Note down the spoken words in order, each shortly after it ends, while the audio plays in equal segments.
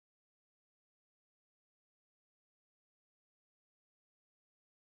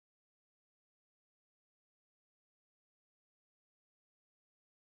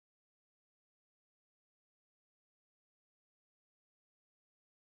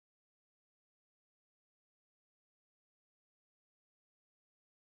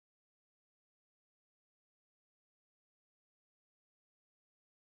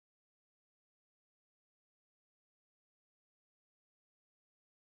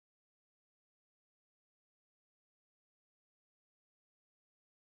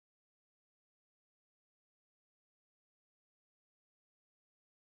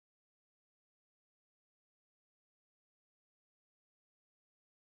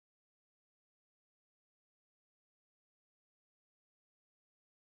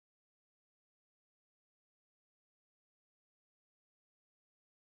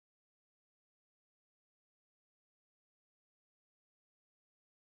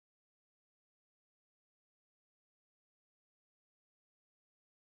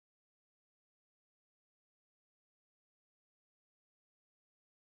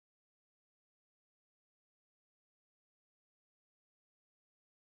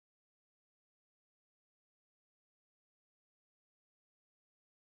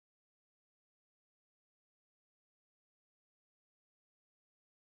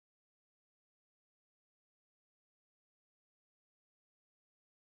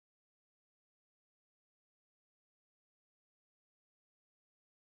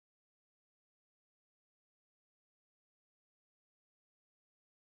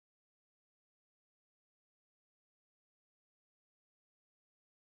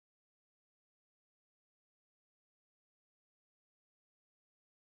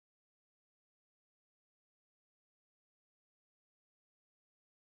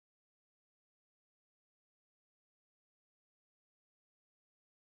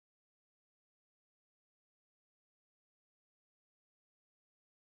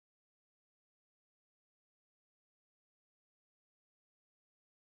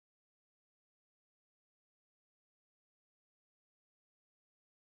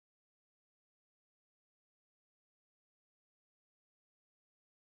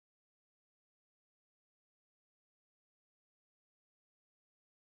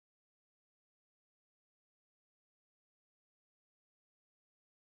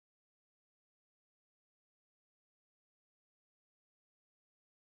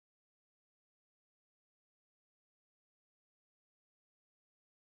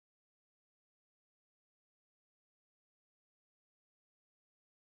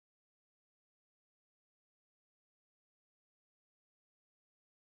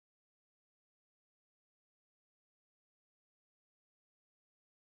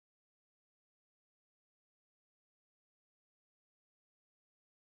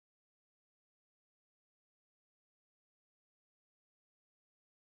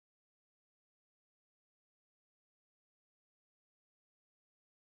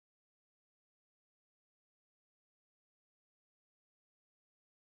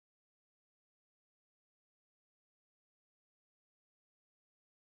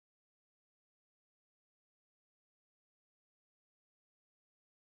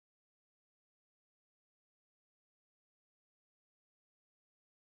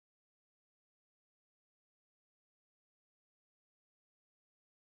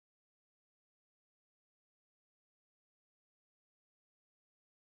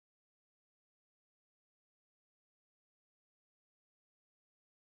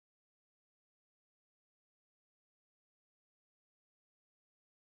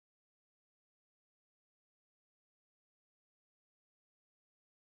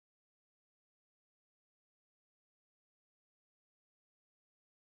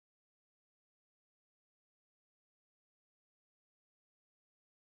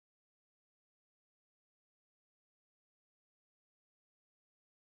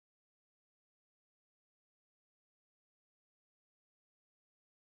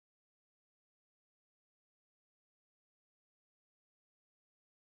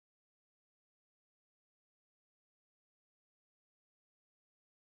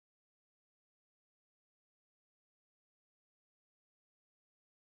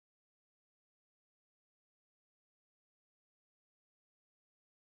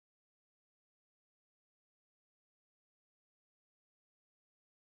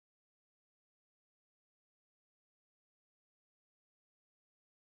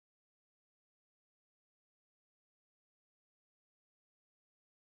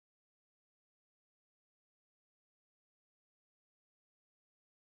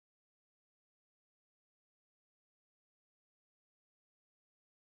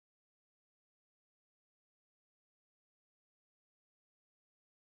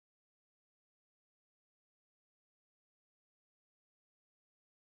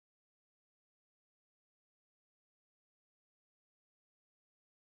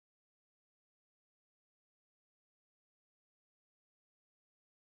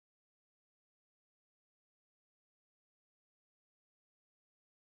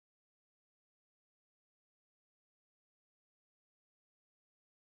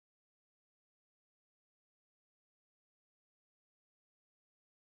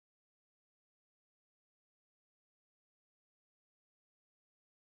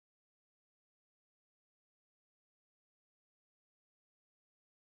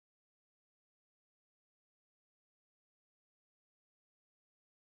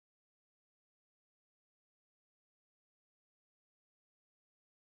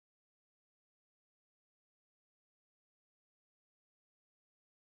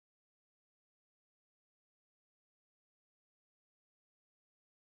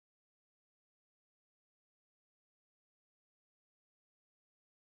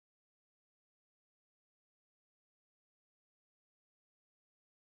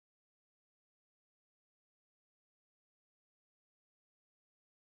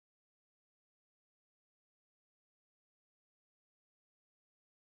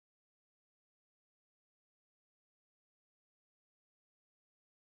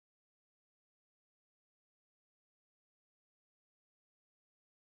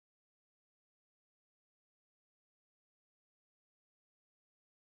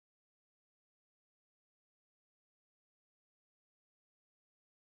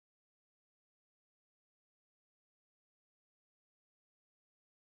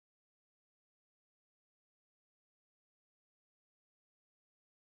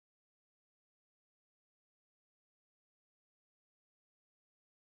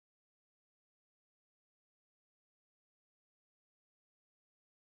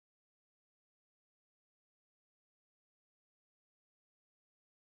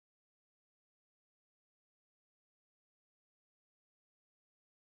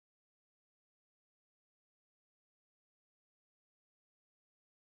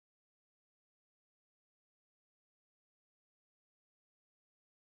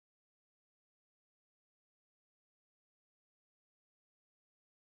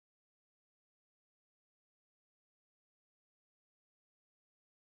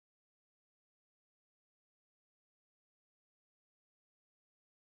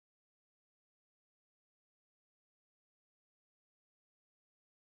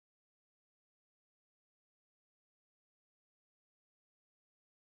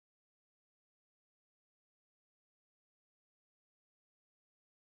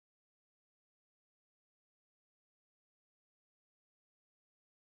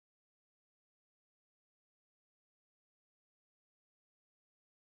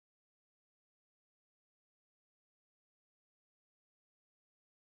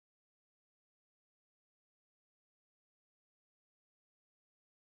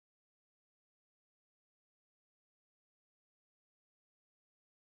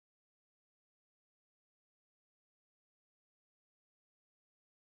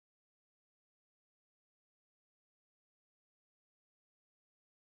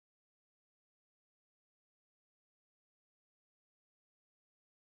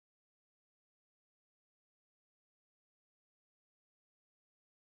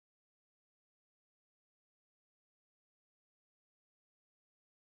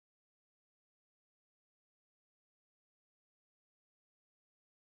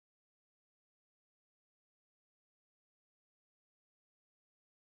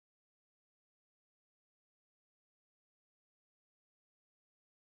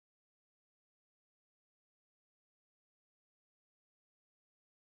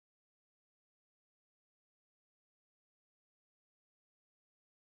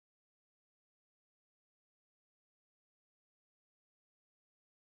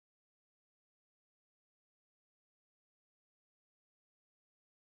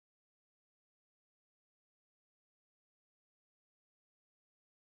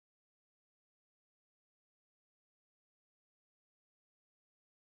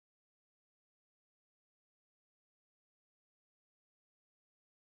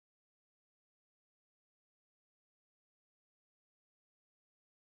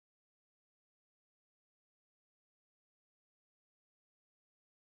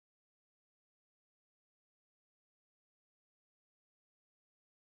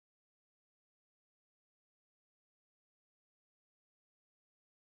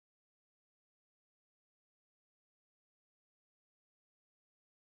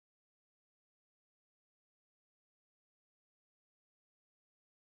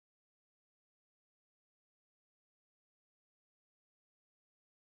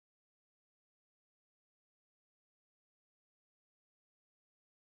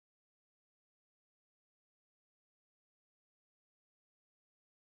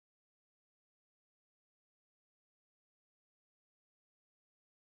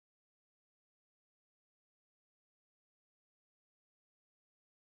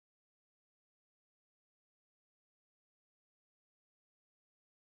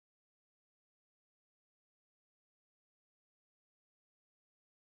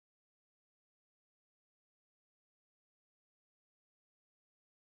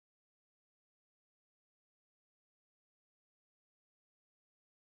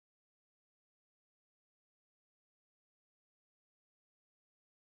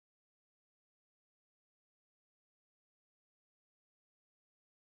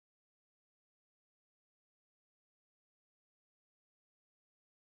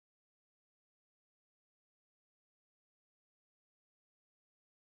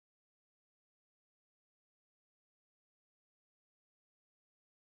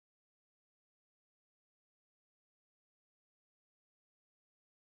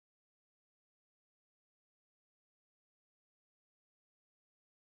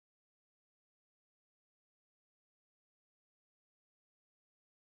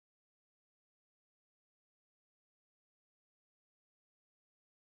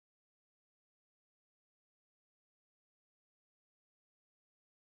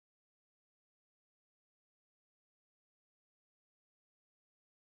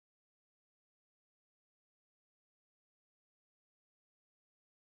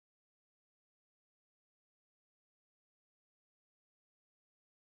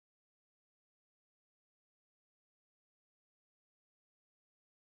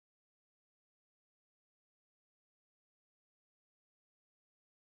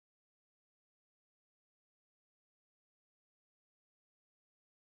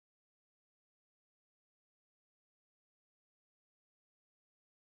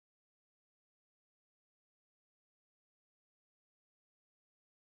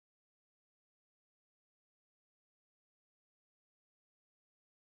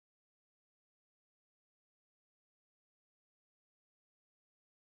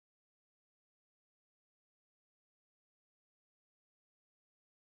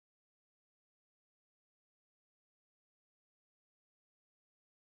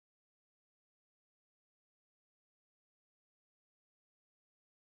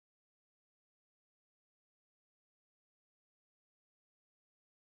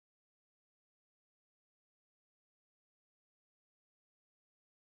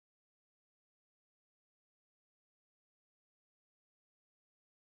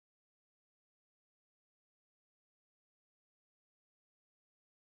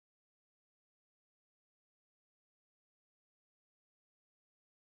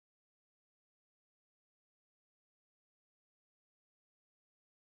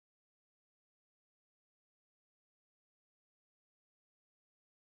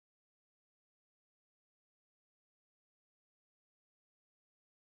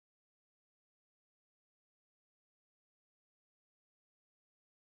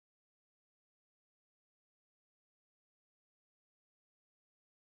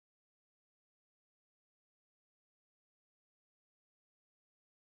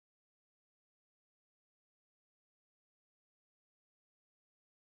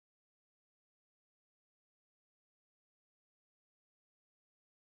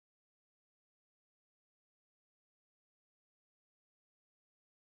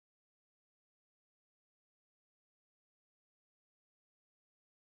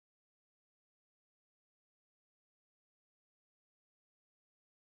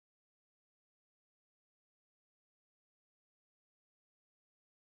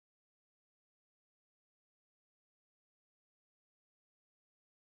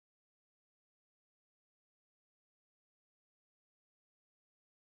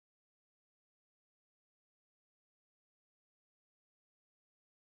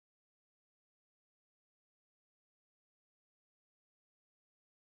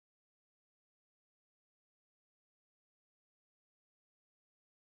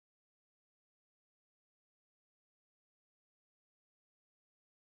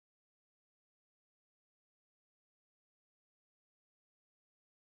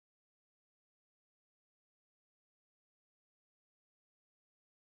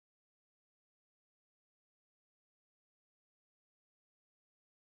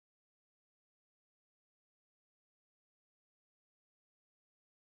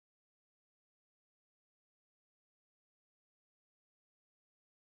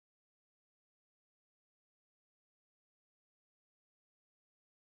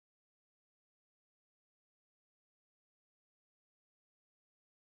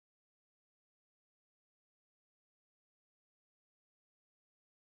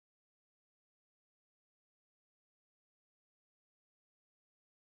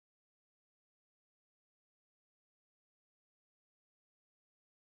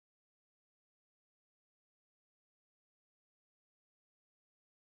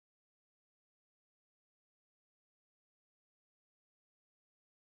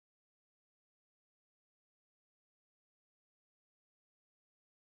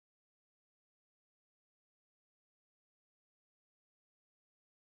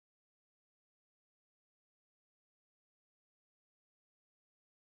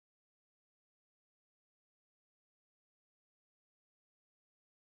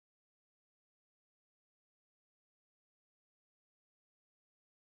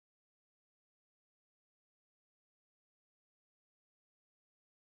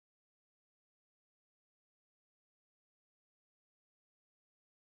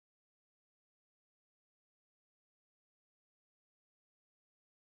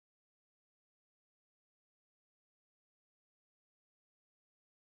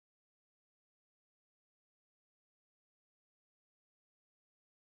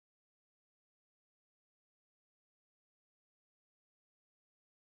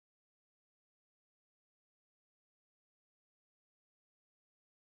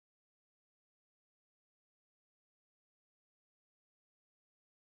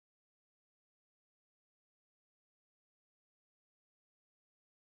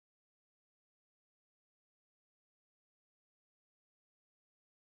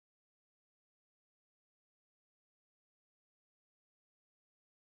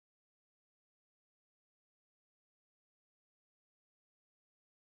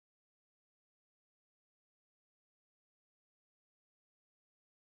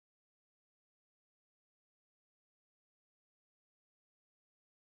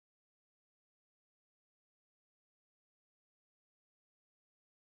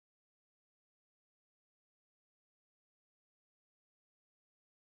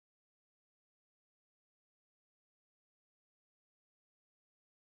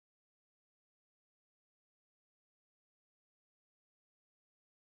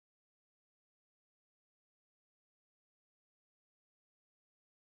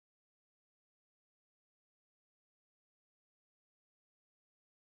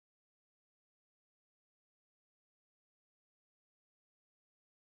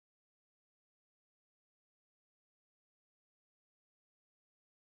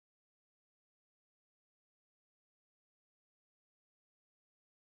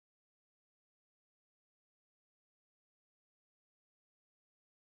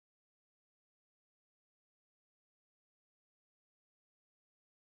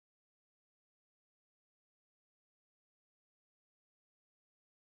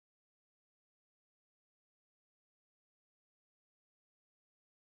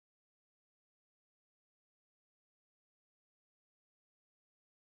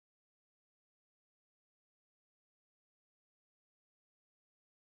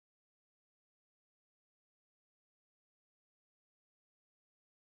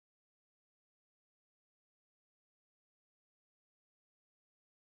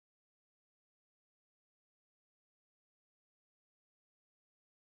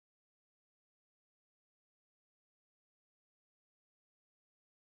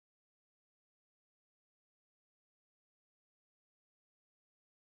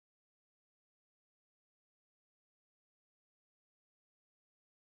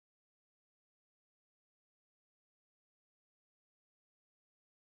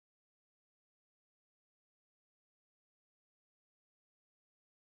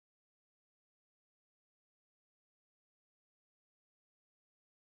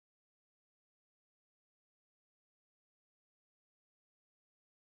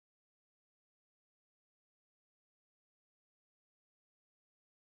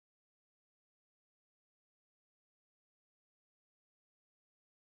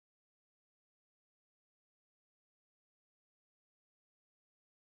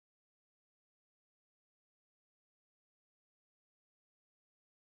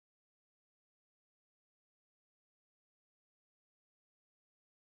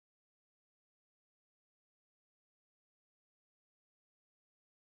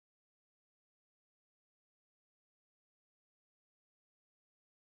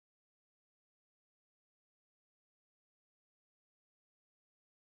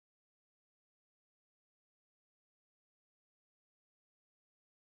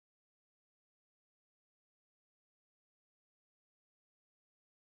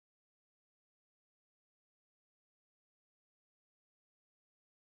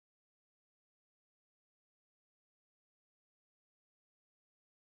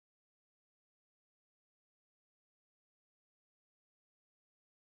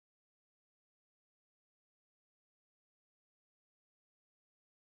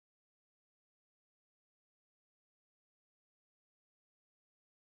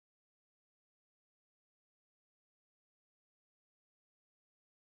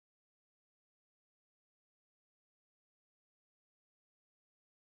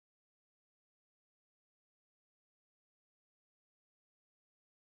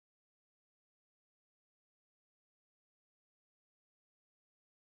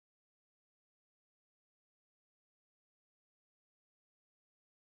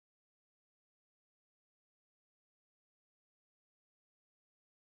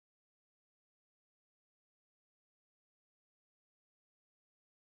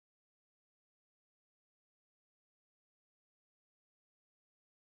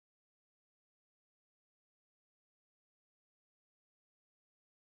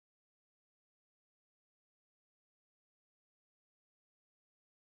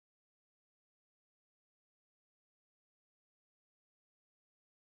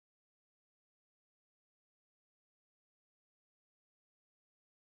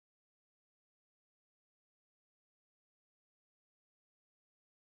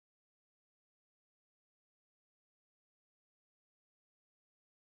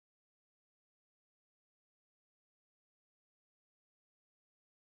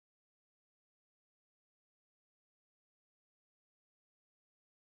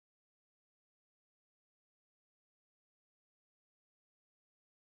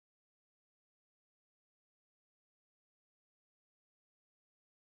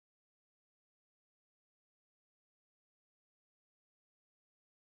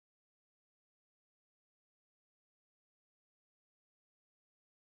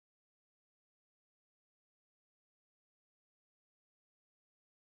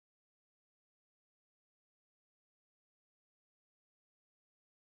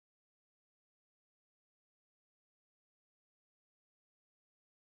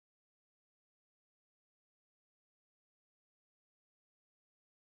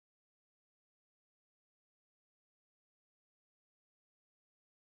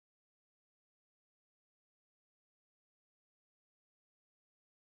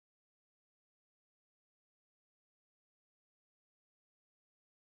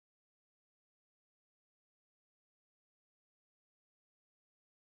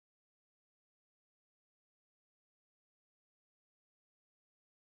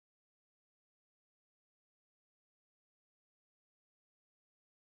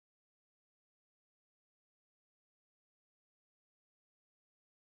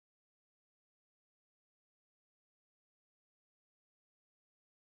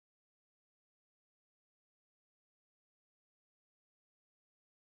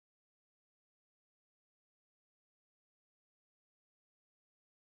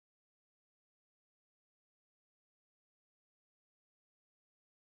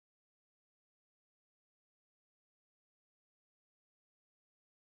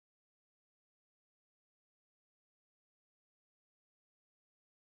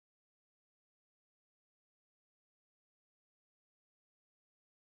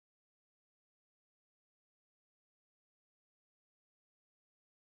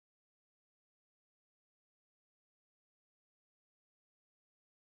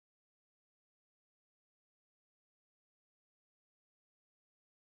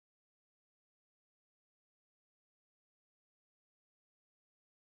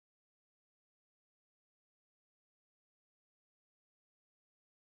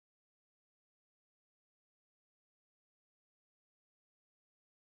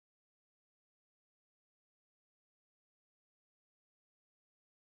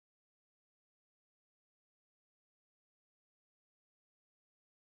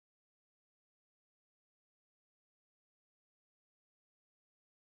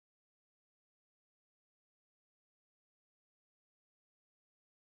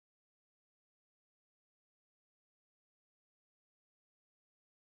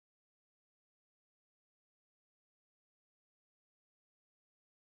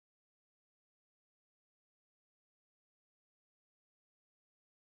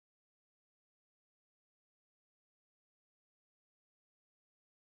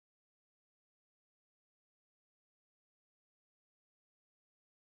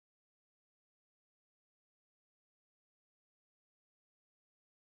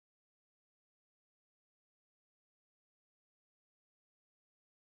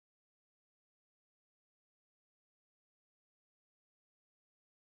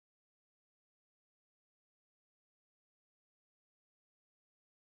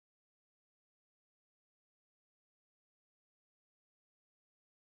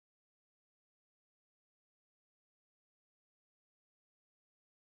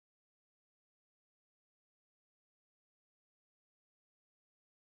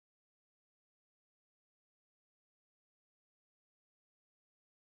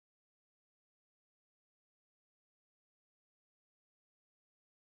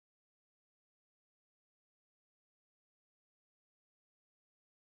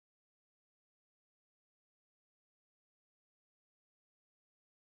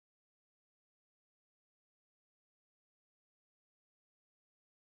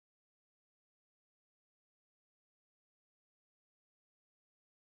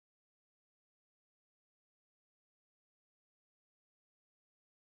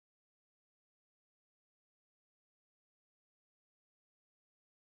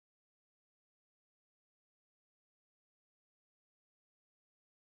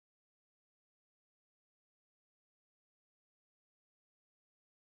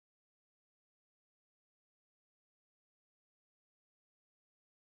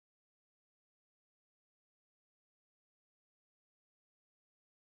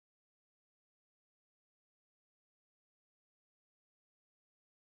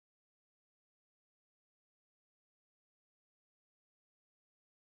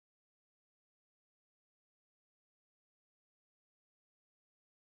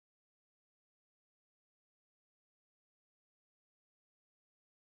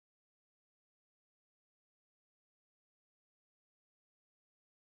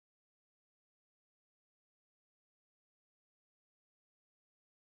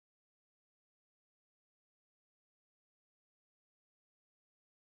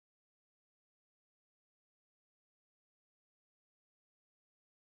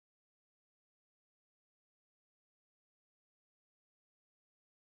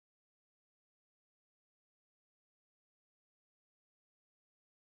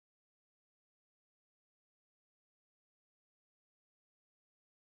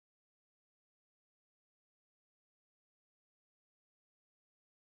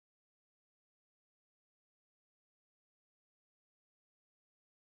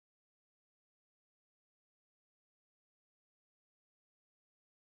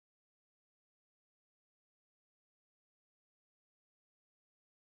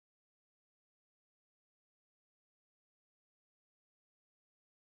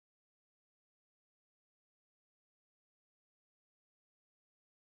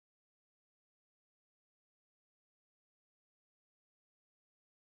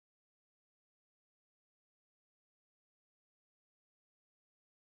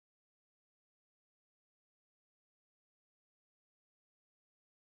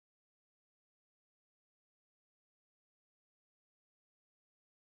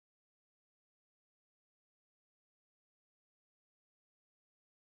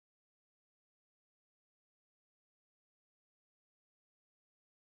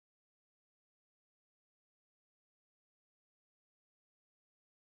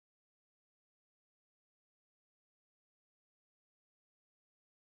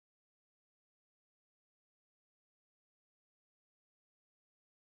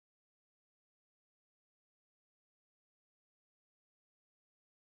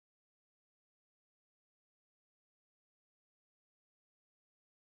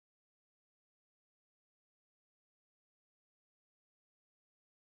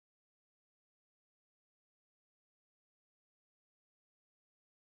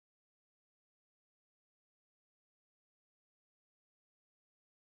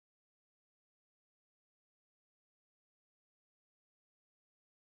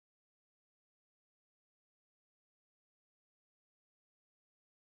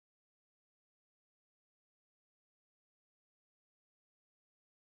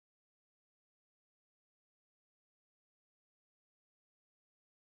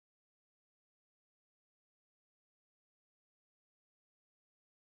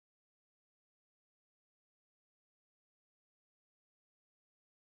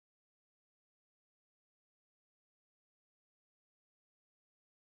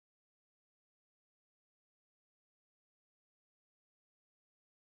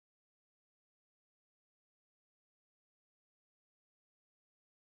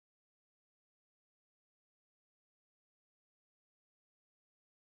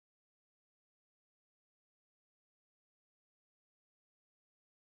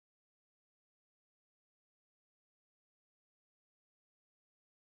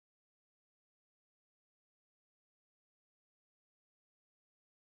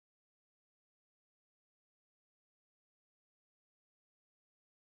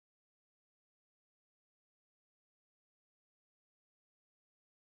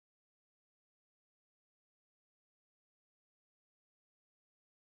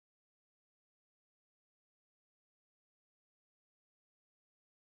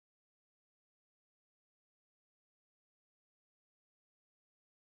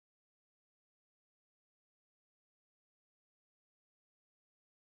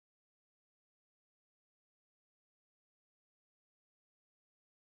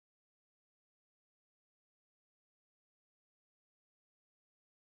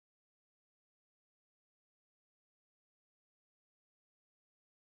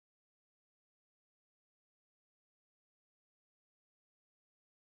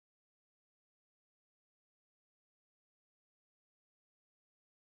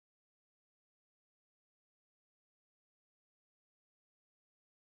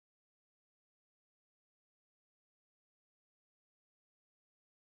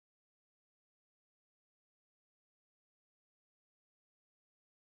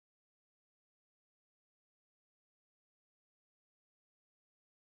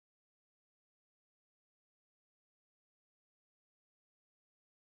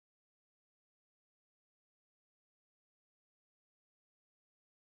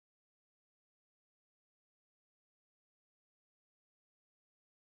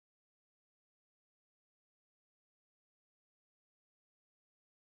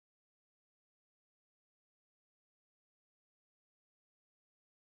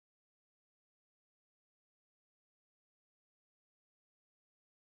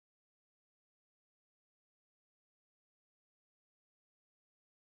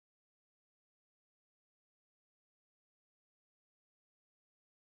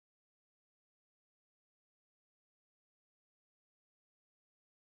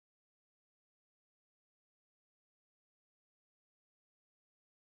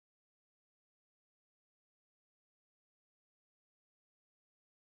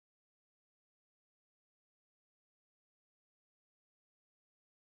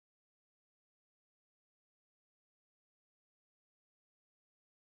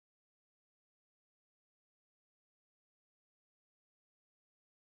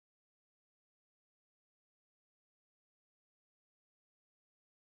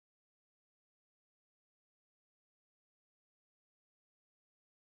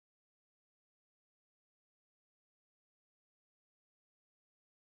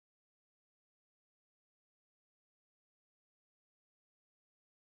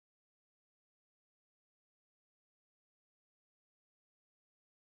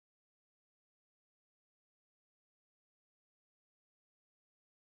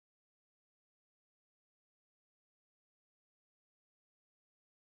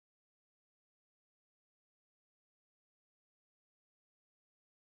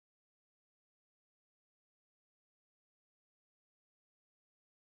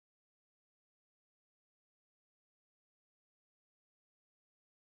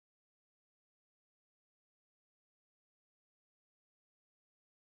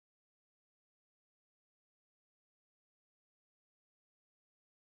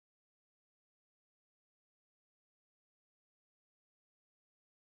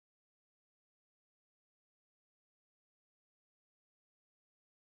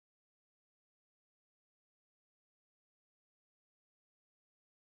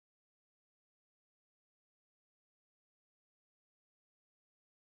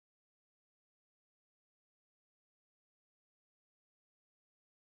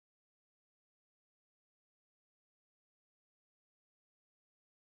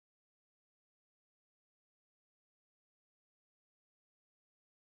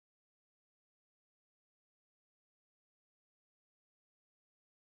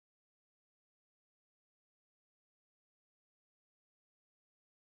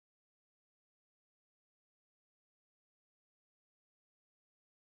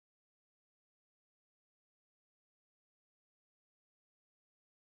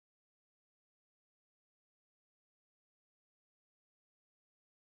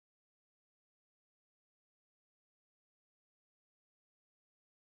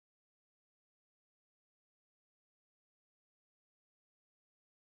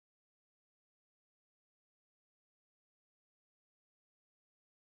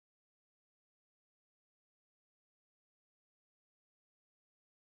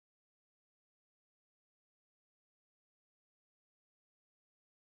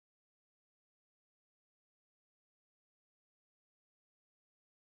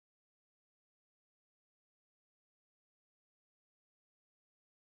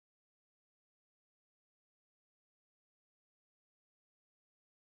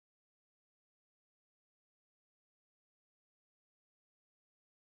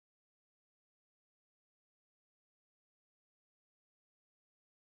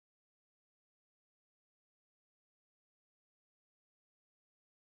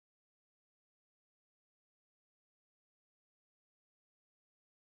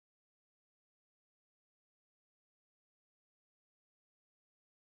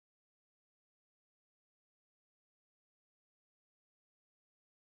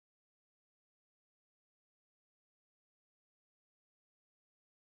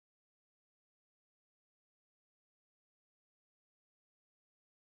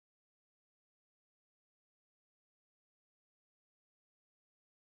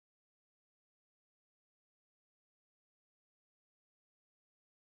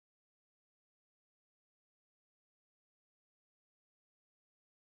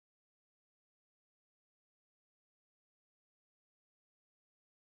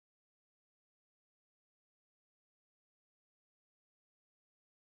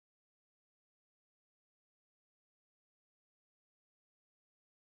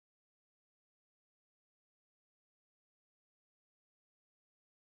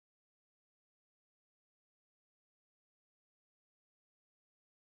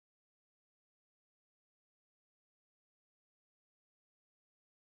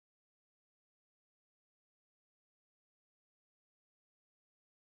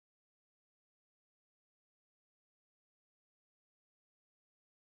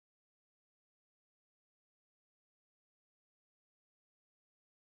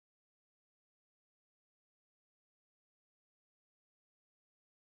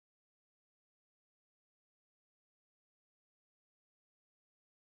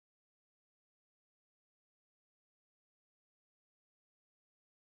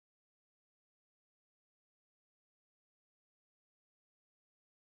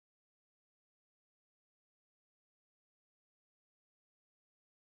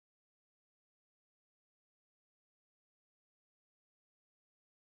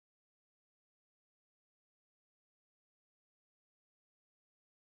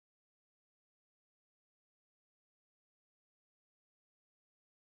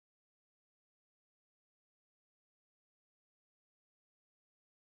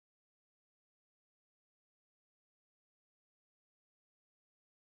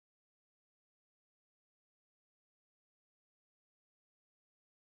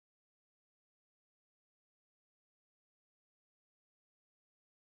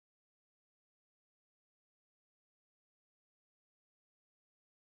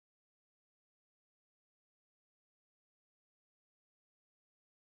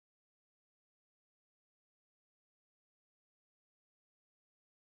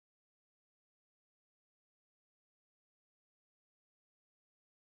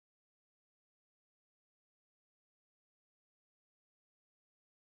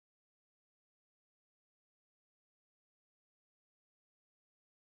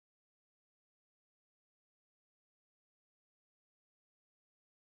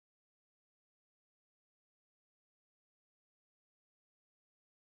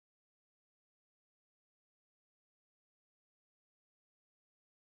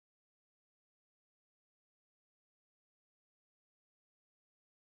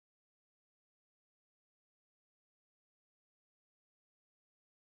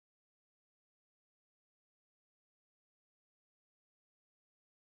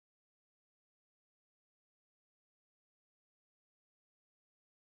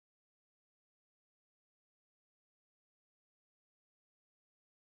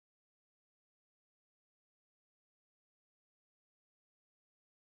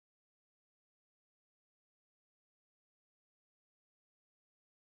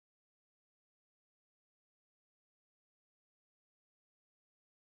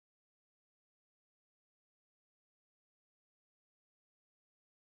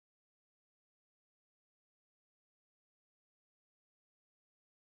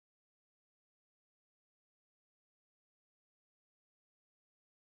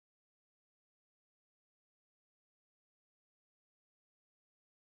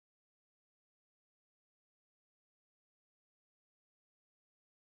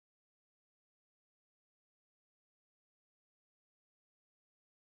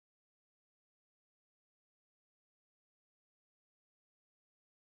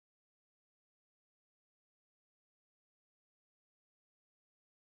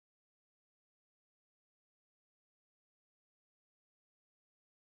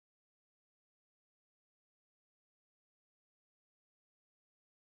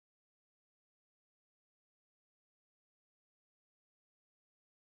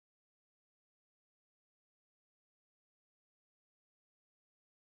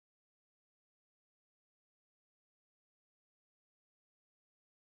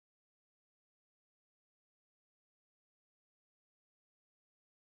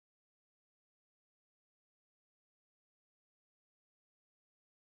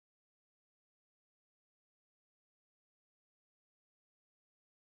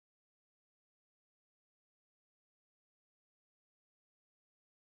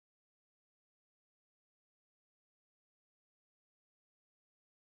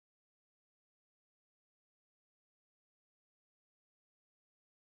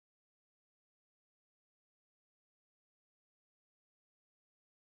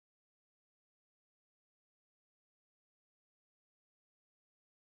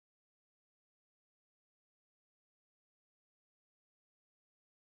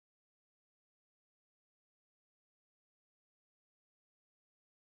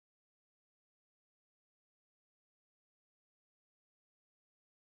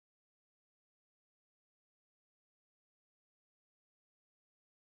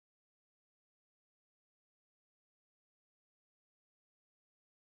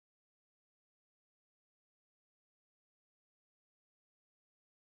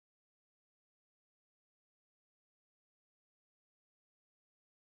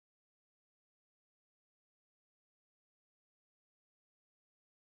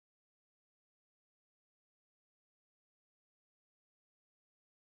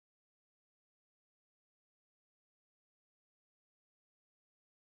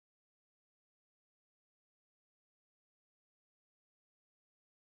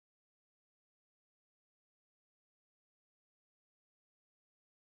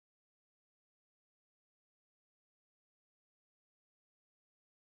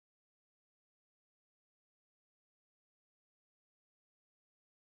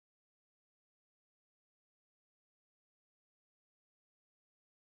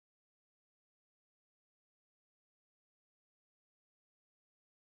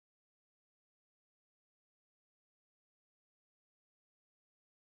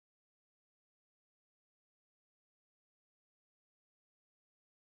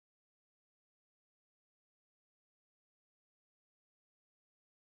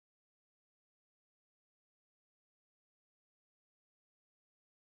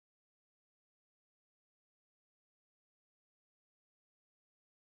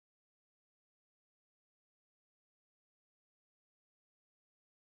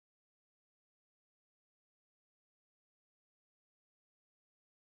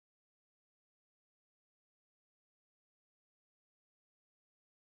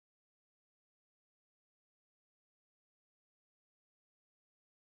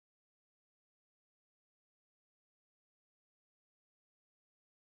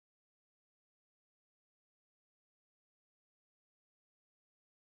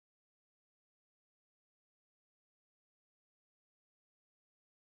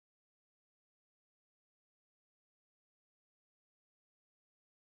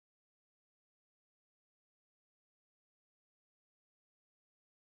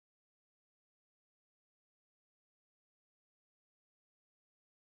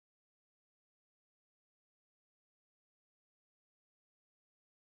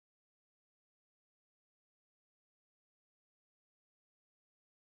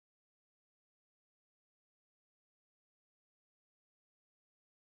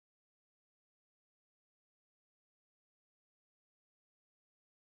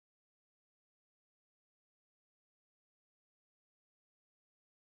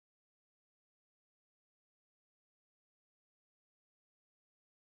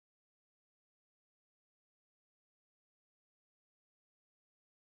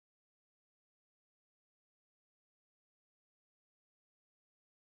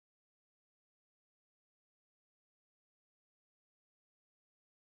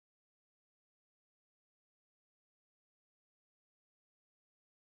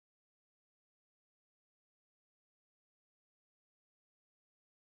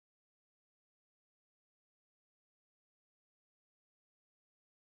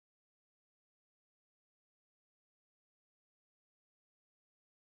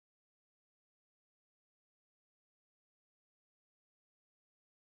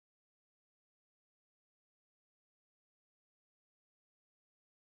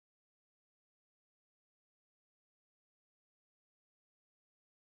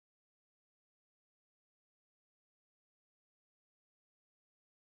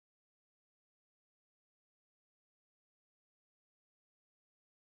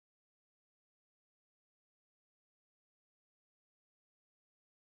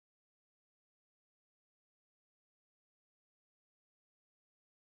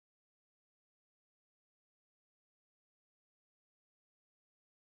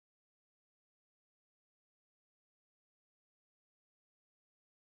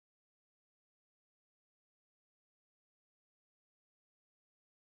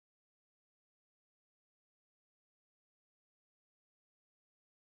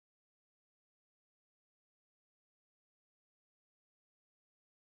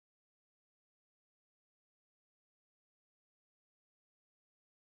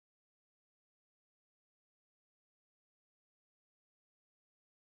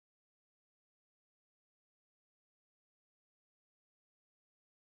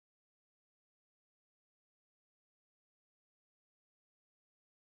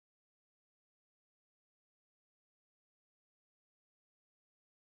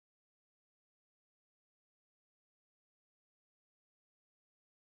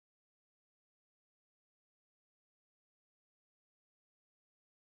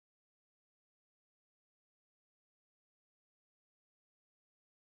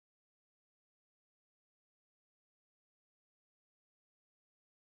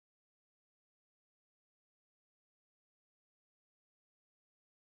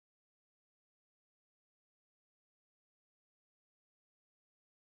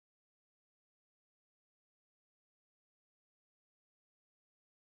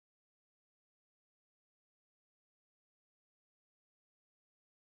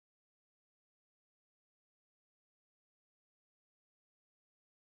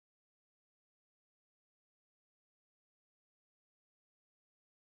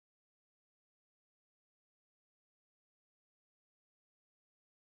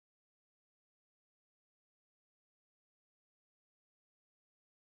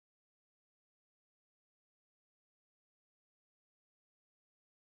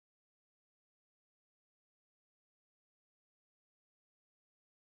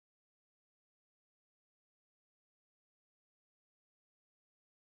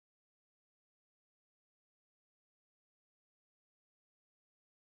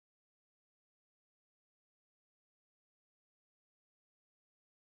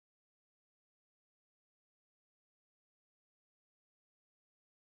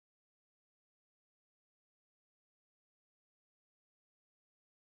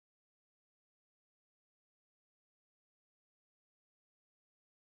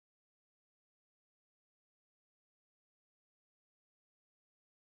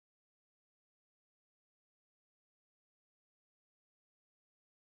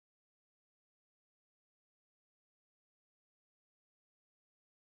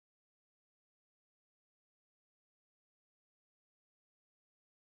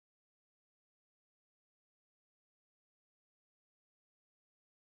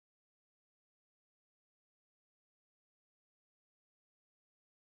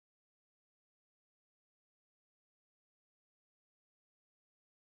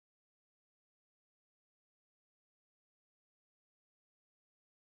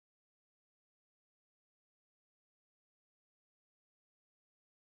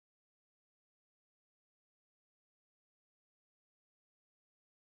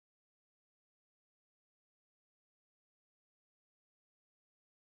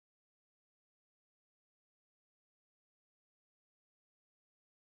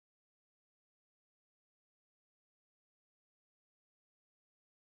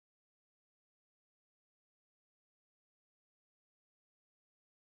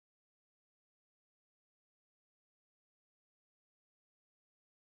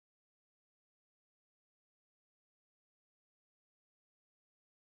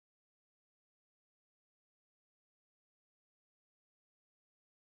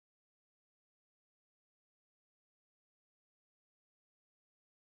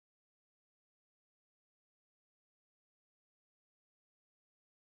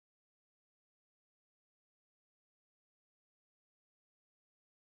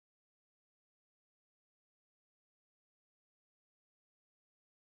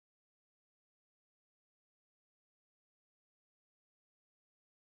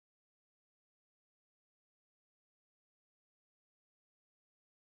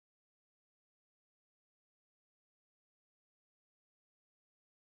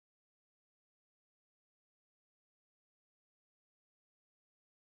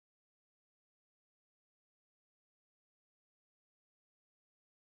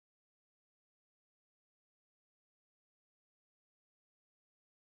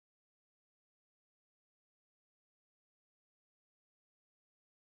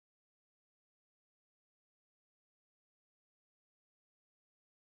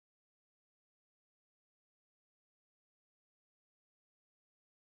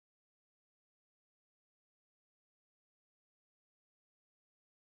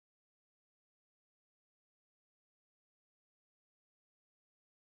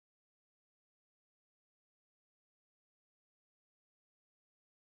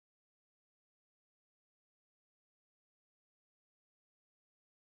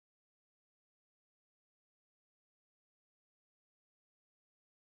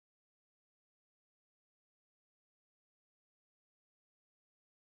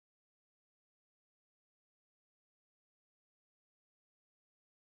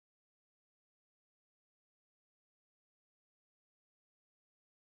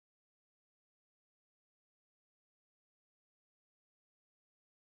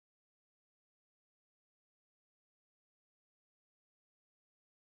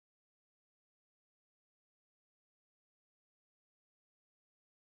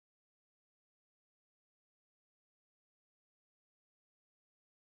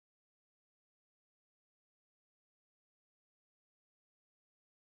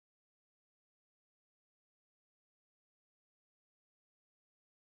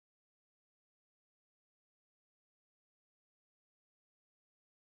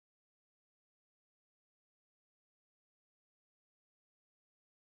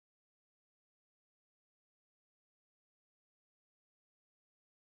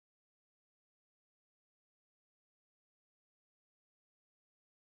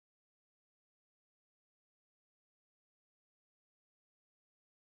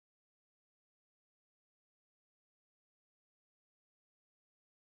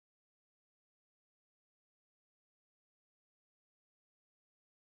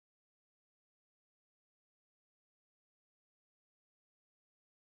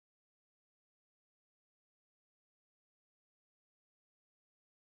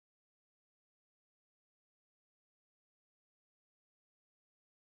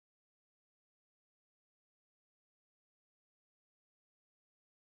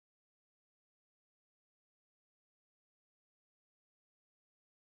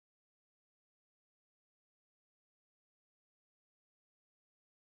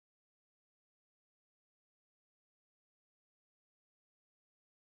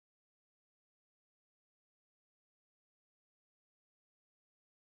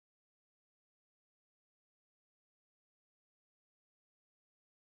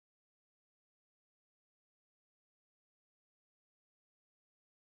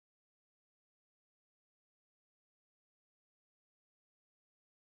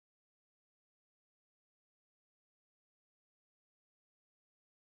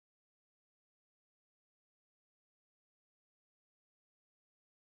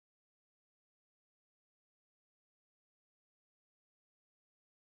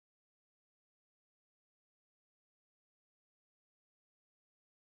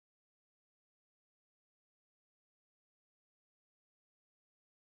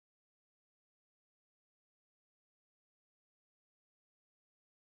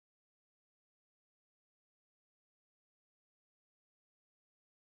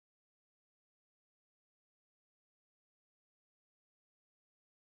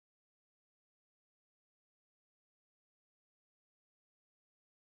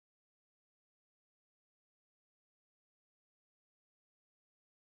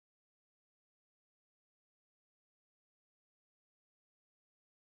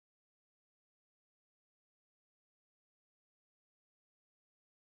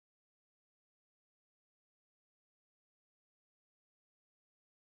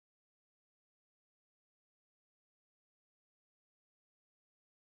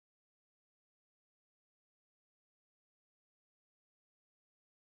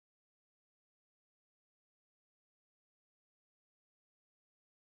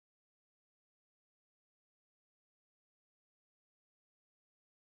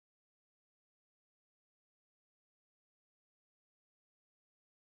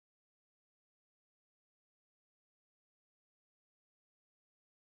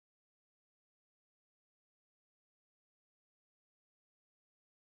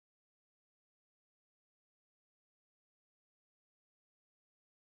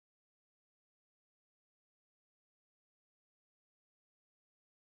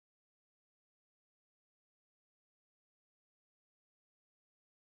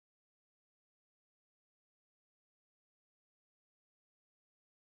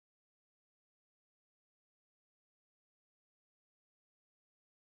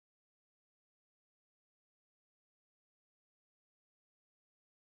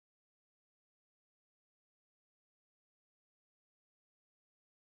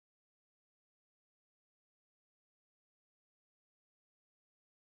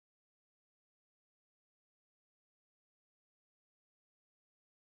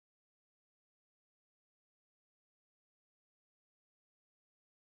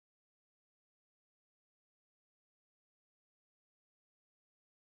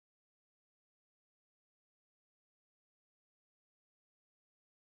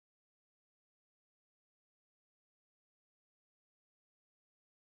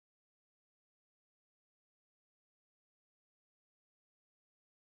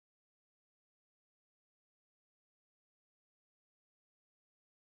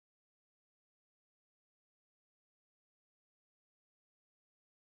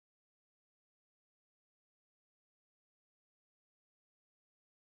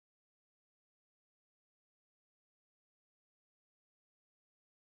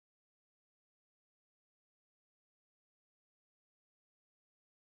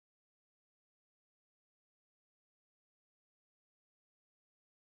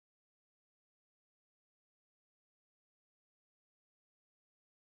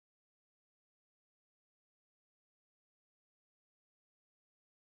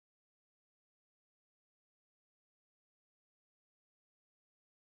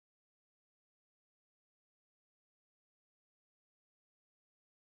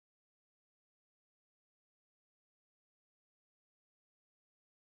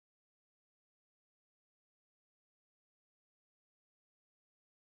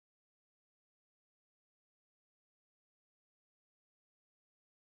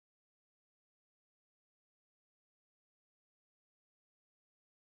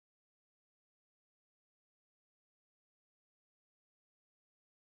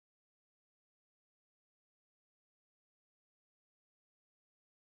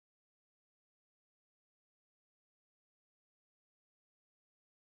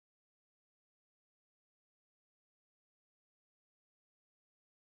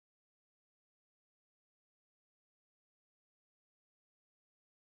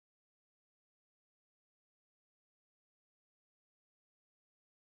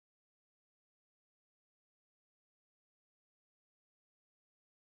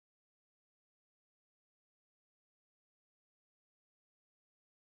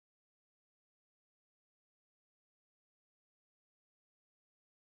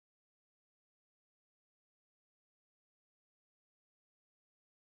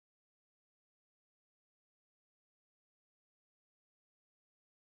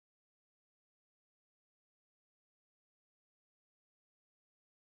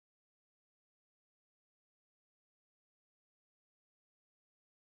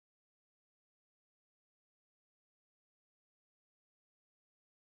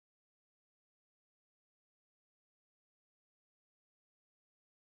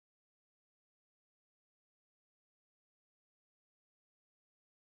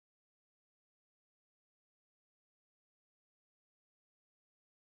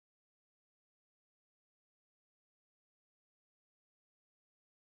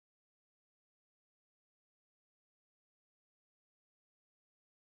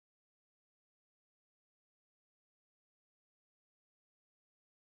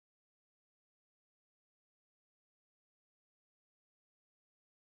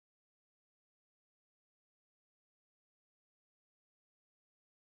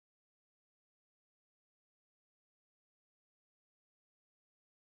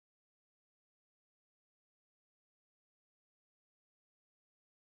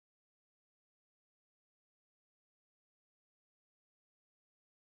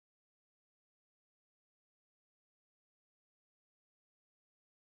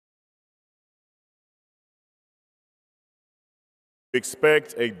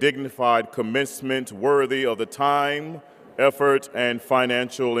Expect a dignified commencement worthy of the time, effort, and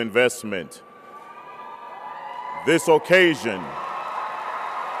financial investment. This occasion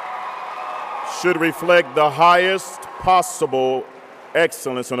should reflect the highest possible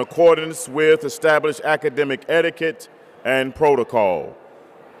excellence in accordance with established academic etiquette and protocol.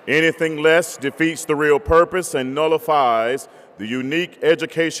 Anything less defeats the real purpose and nullifies the unique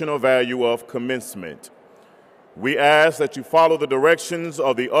educational value of commencement. We ask that you follow the directions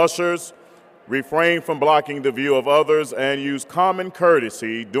of the ushers, refrain from blocking the view of others, and use common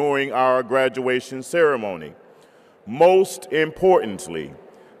courtesy during our graduation ceremony. Most importantly,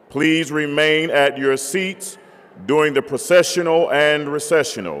 please remain at your seats during the processional and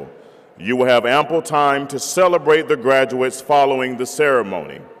recessional. You will have ample time to celebrate the graduates following the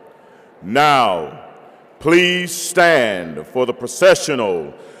ceremony. Now, please stand for the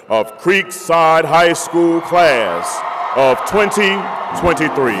processional of Creekside High School class of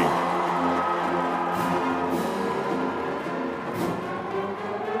 2023.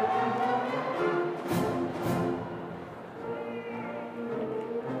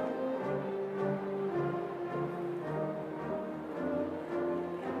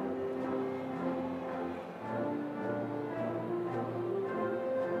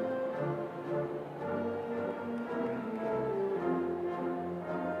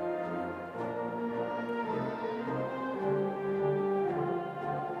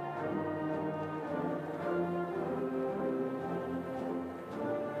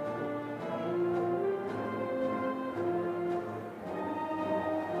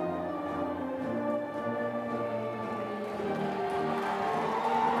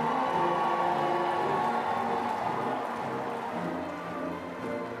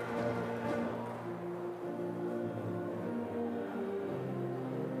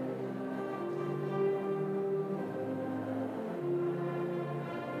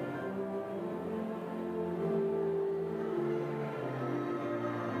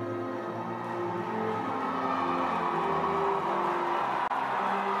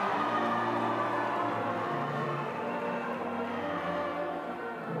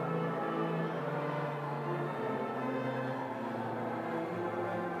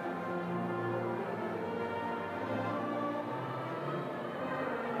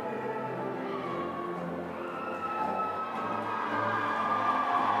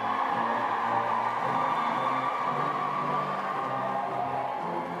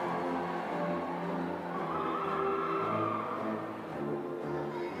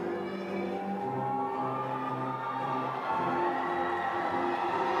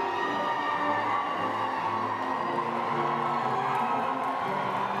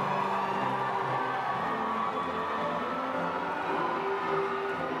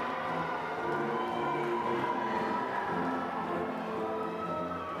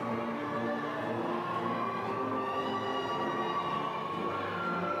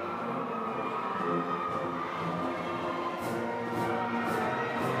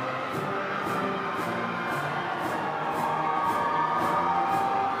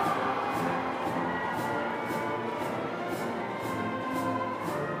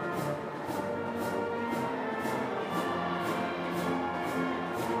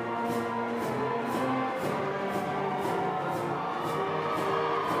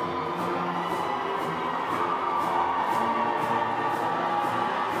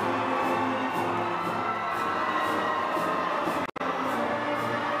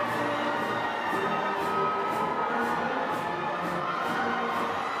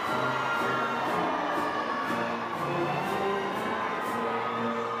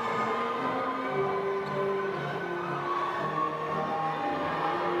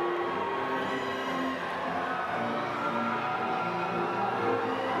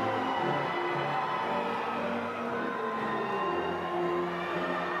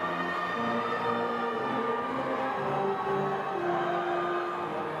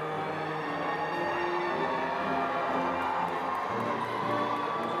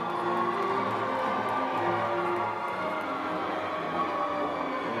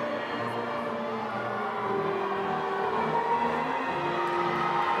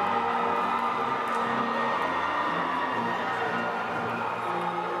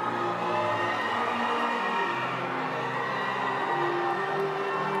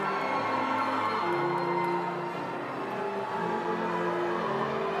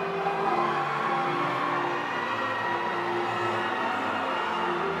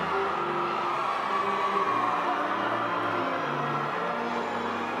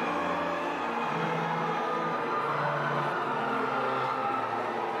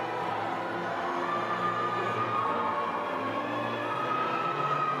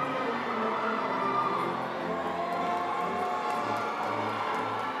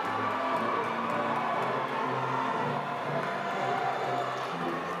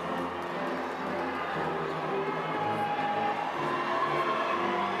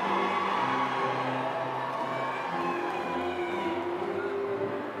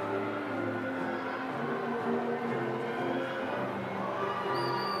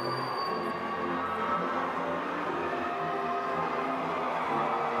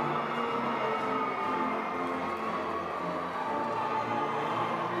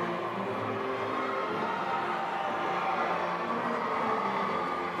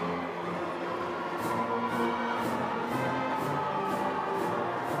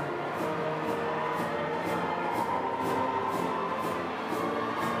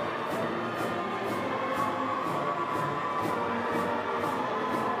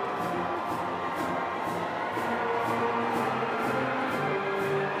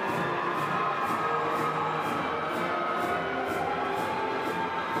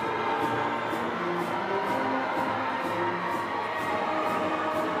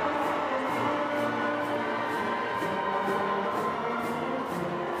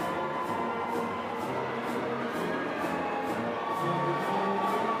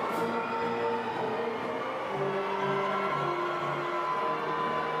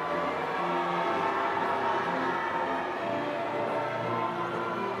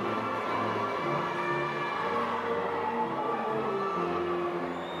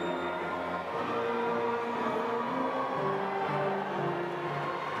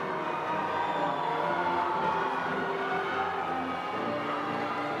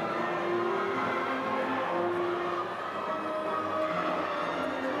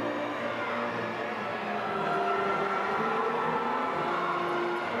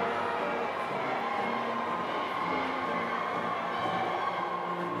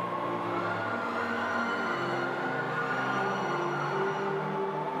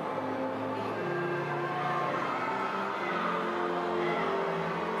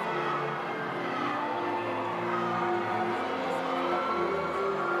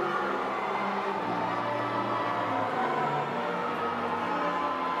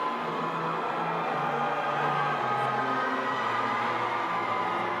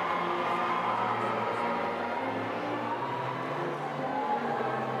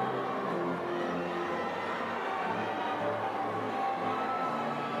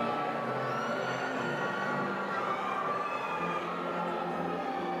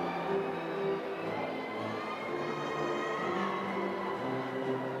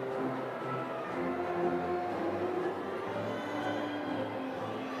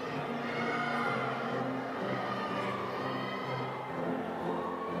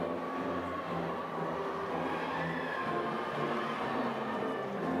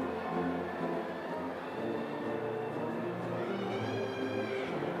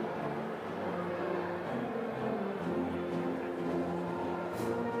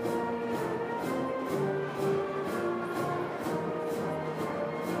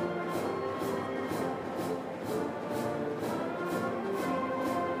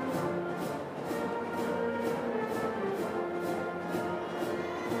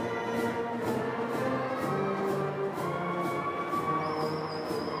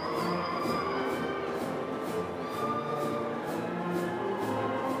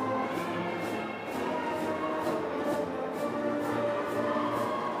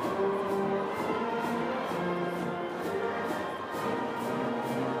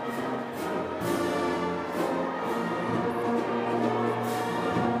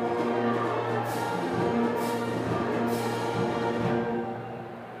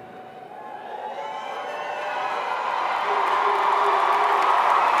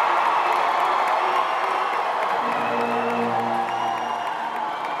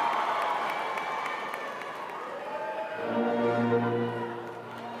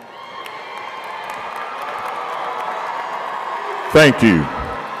 Thank you.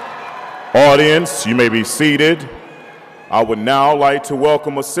 Audience, you may be seated. I would now like to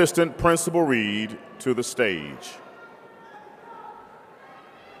welcome Assistant Principal Reed to the stage.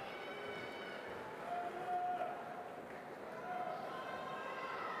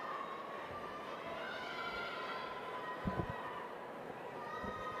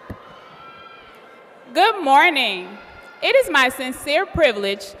 Good morning. It is my sincere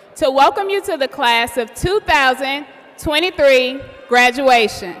privilege to welcome you to the class of 2023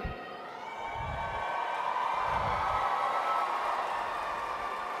 graduation.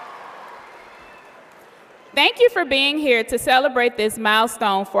 Thank you for being here to celebrate this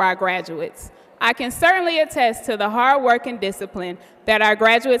milestone for our graduates. I can certainly attest to the hard work and discipline that our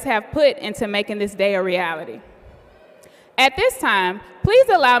graduates have put into making this day a reality. At this time, please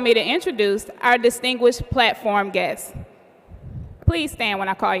allow me to introduce our distinguished platform guests. Please stand when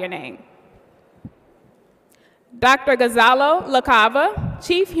I call your name. Dr. Gonzalo LaCava,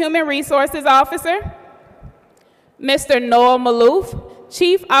 Chief Human Resources Officer. Mr. Noel Malouf,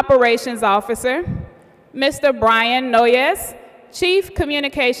 Chief Operations Officer. Mr. Brian Noyes, Chief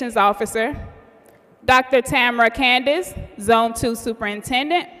Communications Officer. Dr. Tamara Candice, Zone 2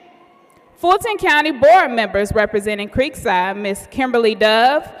 Superintendent. Fulton County Board members representing Creekside, Ms. Kimberly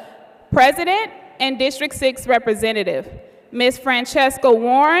Dove, President and District 6 Representative, Ms. Francesca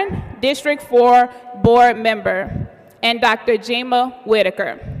Warren, District 4 Board Member, and Dr. Jema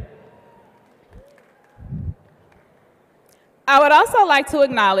Whitaker. I would also like to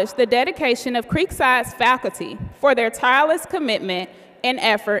acknowledge the dedication of Creekside's faculty for their tireless commitment and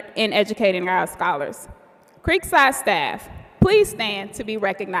effort in educating our scholars. Creekside staff, please stand to be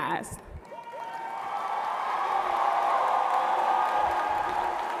recognized.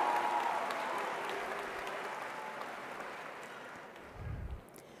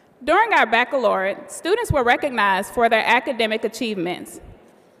 During our baccalaureate, students were recognized for their academic achievements.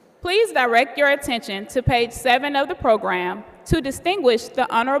 Please direct your attention to page 7 of the program to distinguish the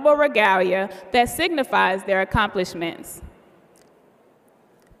honorable regalia that signifies their accomplishments.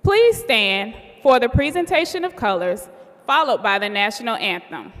 Please stand for the presentation of colors, followed by the national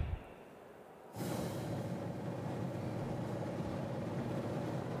anthem.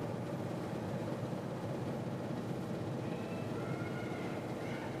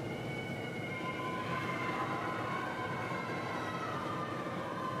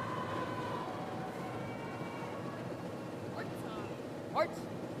 March.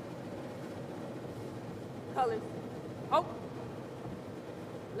 Colors. Hope.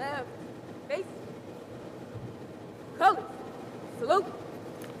 Left. Face. Colors. Salute.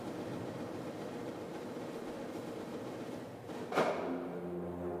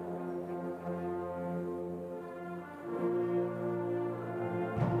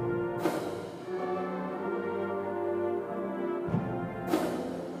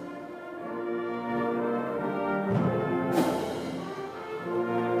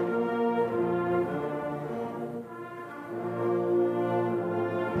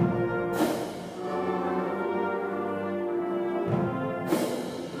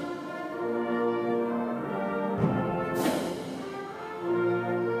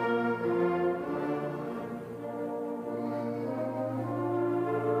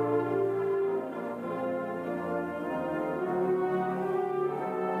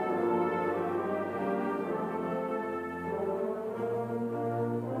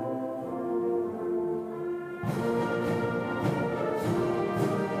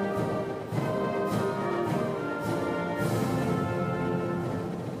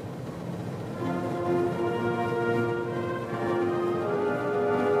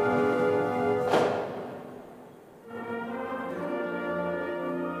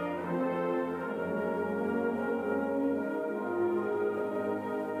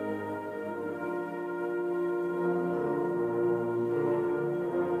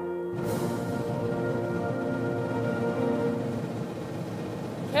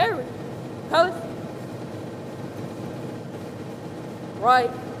 Carry. Colors.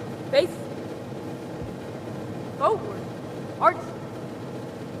 Right. Face. Forward. Arch.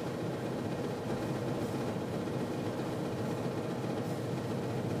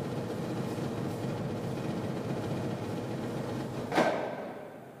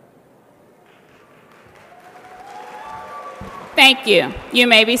 Thank you. You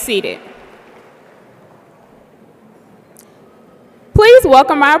may be seated. Please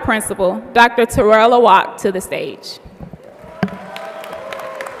welcome our principal, Dr. Terrell Awak, to the stage.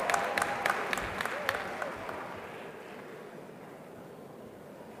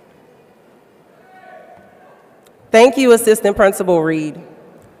 Thank you, Assistant Principal Reed.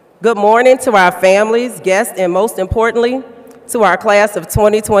 Good morning to our families, guests, and most importantly, to our class of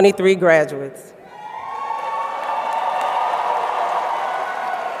 2023 graduates.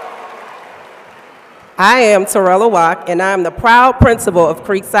 I am Torella Wack, and I am the proud principal of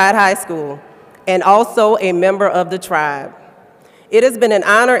Creekside High School, and also a member of the tribe. It has been an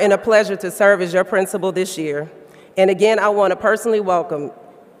honor and a pleasure to serve as your principal this year. And again, I want to personally welcome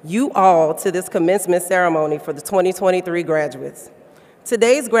you all to this commencement ceremony for the 2023 graduates.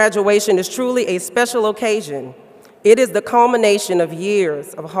 Today's graduation is truly a special occasion. It is the culmination of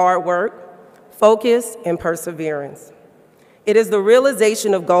years of hard work, focus, and perseverance. It is the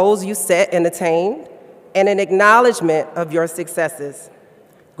realization of goals you set and attained, and an acknowledgement of your successes.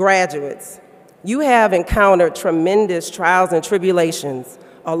 Graduates, you have encountered tremendous trials and tribulations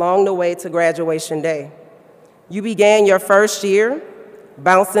along the way to graduation day. You began your first year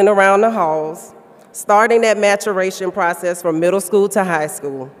bouncing around the halls, starting that maturation process from middle school to high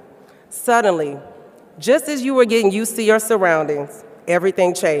school. Suddenly, just as you were getting used to your surroundings,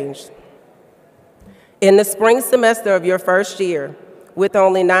 everything changed. In the spring semester of your first year, with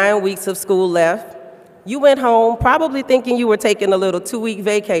only 9 weeks of school left, you went home probably thinking you were taking a little 2-week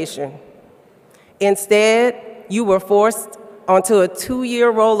vacation. Instead, you were forced onto a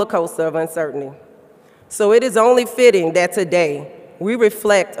 2-year roller coaster of uncertainty. So it is only fitting that today we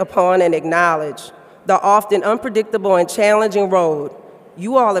reflect upon and acknowledge the often unpredictable and challenging road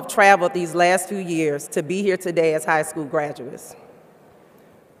you all have traveled these last few years to be here today as high school graduates.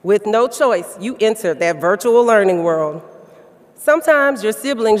 With no choice, you entered that virtual learning world. Sometimes your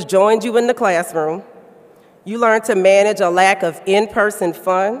siblings joined you in the classroom. You learned to manage a lack of in-person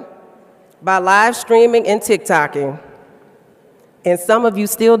fun by live streaming and TikToking. And some of you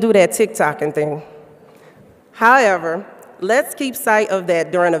still do that TikToking thing. However, let's keep sight of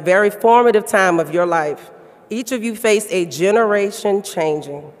that during a very formative time of your life. Each of you faced a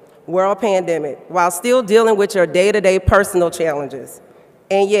generation-changing world pandemic while still dealing with your day-to-day personal challenges.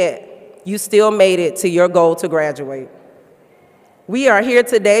 And yet, you still made it to your goal to graduate. We are here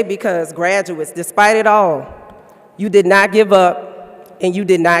today because graduates, despite it all, you did not give up and you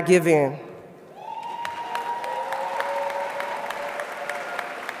did not give in.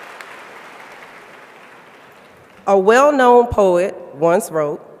 A well-known poet once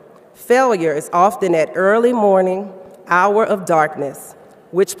wrote, "Failure is often that early morning hour of darkness,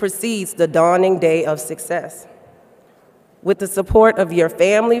 which precedes the dawning day of success." With the support of your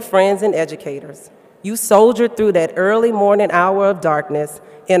family, friends, and educators, you soldiered through that early morning hour of darkness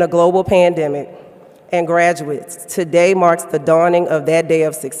in a global pandemic. And graduates, today marks the dawning of that day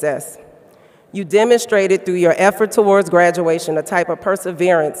of success. You demonstrated through your effort towards graduation a type of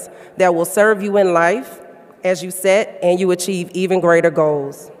perseverance that will serve you in life as you set and you achieve even greater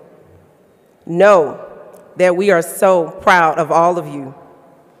goals. Know that we are so proud of all of you.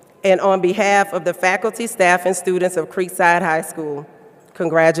 And on behalf of the faculty, staff, and students of Creekside High School,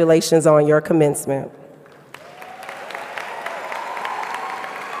 congratulations on your commencement.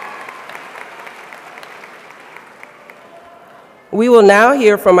 We will now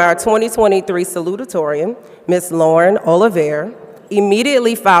hear from our 2023 salutatorian, Ms. Lauren Oliver,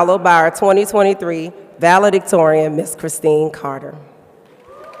 immediately followed by our 2023 valedictorian, Ms. Christine Carter.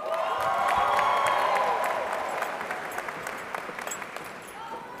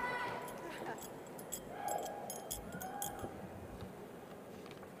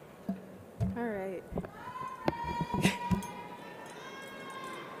 All right.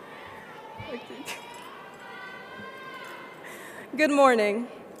 Good morning.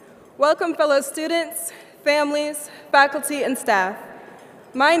 Welcome, fellow students, families, faculty, and staff.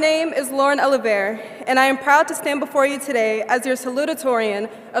 My name is Lauren Oliver, and I am proud to stand before you today as your salutatorian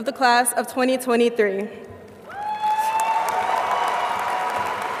of the class of 2023.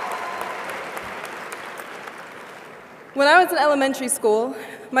 When I was in elementary school,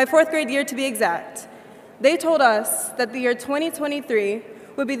 my 4th grade year to be exact, they told us that the year 2023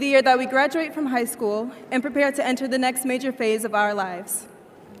 would be the year that we graduate from high school and prepare to enter the next major phase of our lives.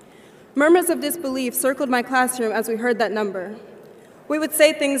 Murmurs of disbelief circled my classroom as we heard that number. We would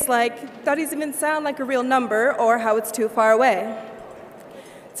say things like, "That doesn't even sound like a real number," or "how it's too far away."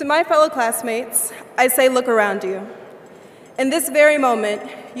 To my fellow classmates, I say, look around you. In this very moment,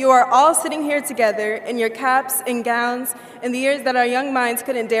 you are all sitting here together in your caps and gowns in the years that our young minds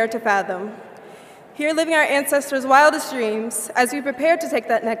couldn't dare to fathom. Here living our ancestors' wildest dreams as we prepare to take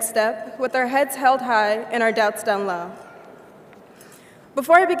that next step with our heads held high and our doubts down low.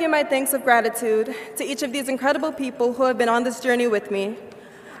 Before I begin my thanks of gratitude to each of these incredible people who have been on this journey with me,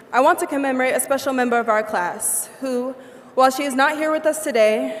 I want to commemorate a special member of our class who, while she is not here with us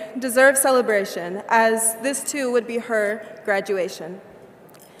today, deserves celebration, as this too would be her graduation.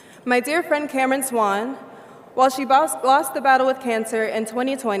 My dear friend Cameron Swan, While she lost the battle with cancer in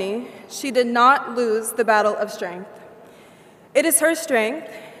 2020, she did not lose the battle of strength. It is her strength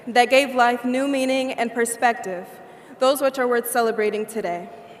that gave life new meaning and perspective, those which are worth celebrating today.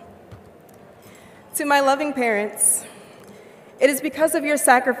 To my loving parents, it is because of your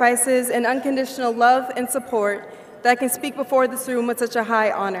sacrifices and unconditional love and support that I can speak before this room with such a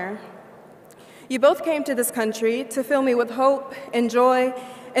high honor. You both came to this country to fill me with hope and joy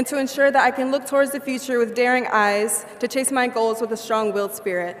and to ensure that I can look towards the future with daring eyes to chase my goals with a strong-willed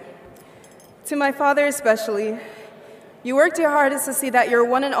spirit. To my father especially, you worked your hardest to see that your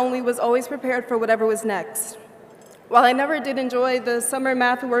one and only was always prepared for whatever was next. While I never did enjoy the summer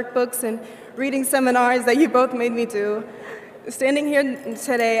math workbooks and reading seminars that you both made me do, standing here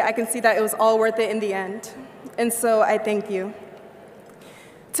today, I can see that it was all worth it in the end. And so I thank you.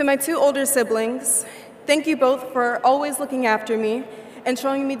 To my two older siblings, thank you both for always looking after me and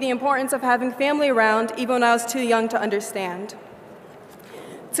showing me the importance of having family around even when I was too young to understand.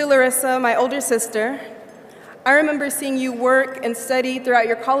 To Larissa, my older sister, I remember seeing you work and study throughout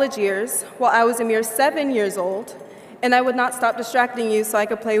your college years while I was a mere 7 years old, and I would not stop distracting you so I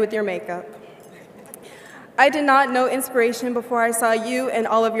could play with your makeup. I did not know inspiration before I saw you and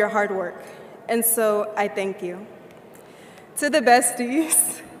all of your hard work, and so I thank you. To the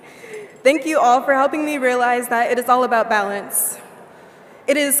besties, thank you all for helping me realize that it is all about balance.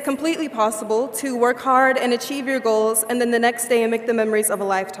 It is completely possible to work hard and achieve your goals and then the next day make the memories of a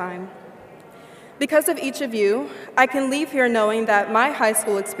lifetime. Because of each of you, I can leave here knowing that my high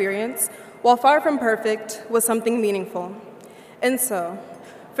school experience, while far from perfect, was something meaningful. And so,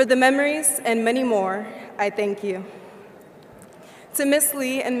 for the memories and many more, I thank you. To Miss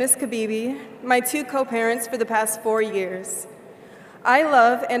Lee and Miss Kabibi, my two co-parents for the past 4 years, I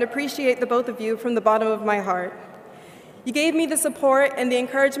love and appreciate the both of you from the bottom of my heart. You gave me the support and the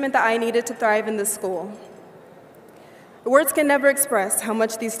encouragement that I needed to thrive in this school. Words can never express how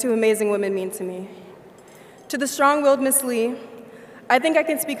much these two amazing women mean to me. To the strong-willed Miss Lee, I think I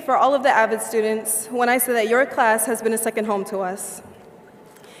can speak for all of the Avid students when I say that your class has been a second home to us.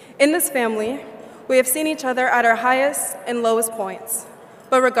 In this family, we have seen each other at our highest and lowest points,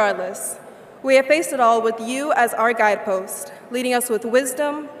 but regardless, we have faced it all with you as our guidepost, leading us with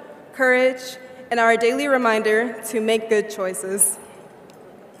wisdom, courage, and our daily reminder to make good choices.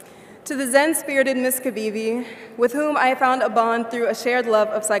 To the Zen-spirited Miss Kabibi, with whom I found a bond through a shared love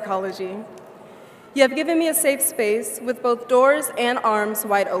of psychology, you have given me a safe space with both doors and arms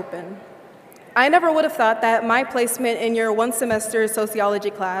wide open. I never would have thought that my placement in your one-semester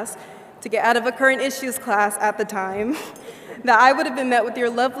sociology class, to get out of a current issues class at the time, that I would have been met with your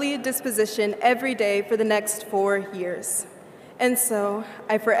lovely disposition every day for the next 4 years. And so,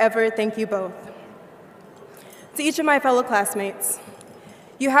 I forever thank you both. To each of my fellow classmates,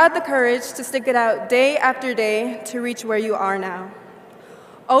 you had the courage to stick it out day after day to reach where you are now.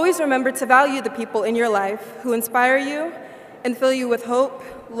 Always remember to value the people in your life who inspire you and fill you with hope,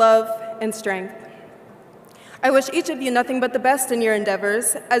 love, and strength. I wish each of you nothing but the best in your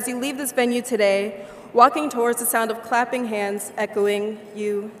endeavors as you leave this venue today, walking towards the sound of clapping hands echoing,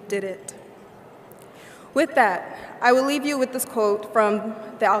 "You did it." With that, I will leave you with this quote from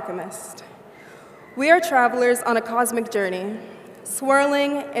The Alchemist. "We are travelers on a cosmic journey,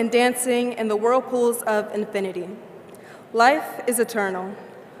 swirling and dancing in the whirlpools of infinity. Life is eternal.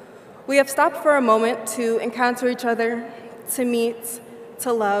 We have stopped for a moment to encounter each other, to meet,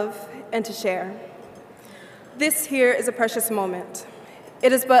 to love, and to share. This here is a precious moment.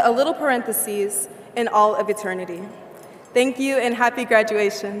 It is but a little parenthesis in all of eternity. Thank you and happy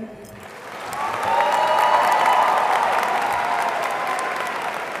graduation."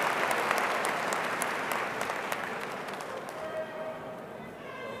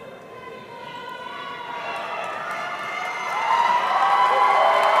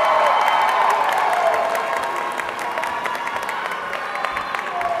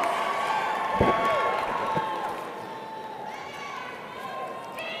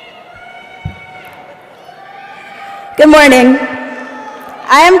 Good morning.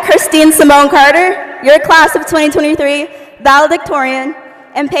 I am Christine Simone Carter, your class of 2023 valedictorian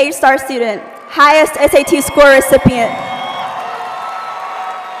and Page Star student, highest SAT score recipient.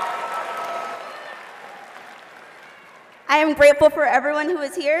 I am grateful for everyone who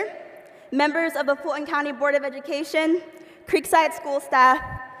is here, members of the Fulton County Board of Education, Creekside school staff,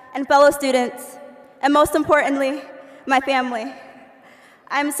 and fellow students, and most importantly, my family.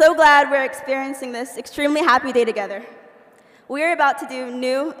 I'm so glad we're experiencing this extremely happy day together. We are about to do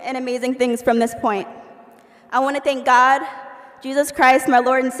new and amazing things from this point. I want to thank God, Jesus Christ, my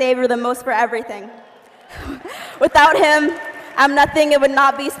Lord and Savior, the most for everything. Without him, I'm nothing and would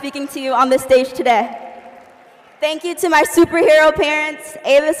not be speaking to you on this stage today. Thank you to my superhero parents,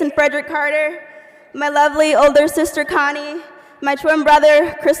 Avis and Frederick Carter, my lovely older sister, Connie, my twin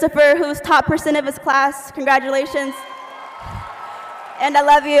brother, Christopher, who's top percent of his class. Congratulations. And I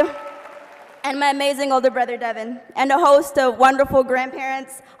love you. And my amazing older brother, Devin, and a host of wonderful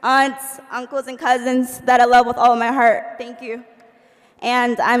grandparents, aunts, uncles, and cousins that I love with all of my heart. Thank you.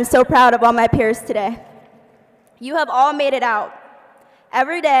 And I'm so proud of all my peers today. You have all made it out.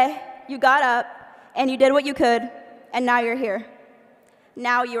 Every day, you got up, and you did what you could, and now you're here.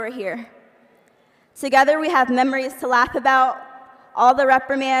 Now you are here. Together, we have memories to laugh about, all the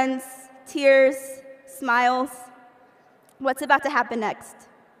reprimands, tears, smiles. What's about to happen next?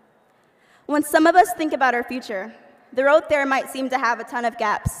 When some of us think about our future, the road there might seem to have a ton of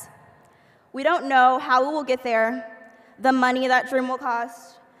gaps. We don't know how we will get there, the money that dream will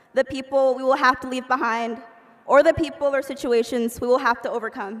cost, the people we will have to leave behind, or the people or situations we will have to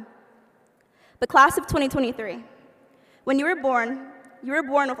overcome. The class of 2023, when you were born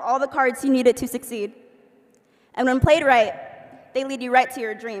with all the cards you needed to succeed. And when played right, they lead you right to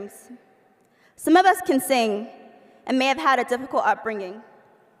your dreams. Some of us can sing and may have had a difficult upbringing.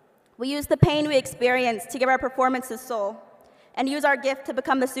 We use the pain we experience to give our performances soul and use our gift to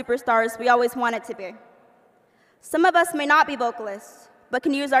become the superstars we always wanted to be. Some of us may not be vocalists, but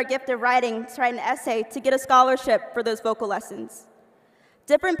can use our gift of writing to write an essay to get a scholarship for those vocal lessons.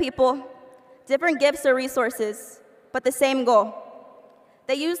 Different people, different gifts or resources, but the same goal.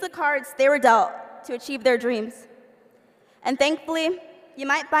 They use the cards they were dealt to achieve their dreams. And thankfully, you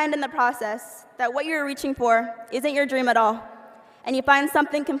might find in the process that what you're reaching for isn't your dream at all, and you find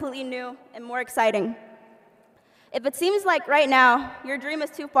something completely new and more exciting. If it seems like right now your dream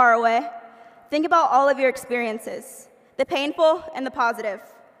is too far away, think about all of your experiences, the painful and the positive,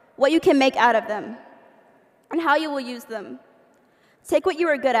 what you can make out of them, and how you will use them. Take what you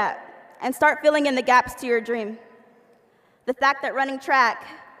are good at and start filling in the gaps to your dream. The fact that running track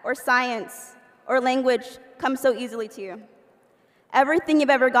or science or language comes so easily to you. Everything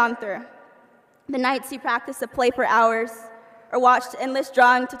you've ever gone through, the nights you practiced to play for hours or watched endless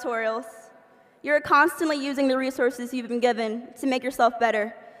drawing tutorials. You're constantly using the resources you've been given to make yourself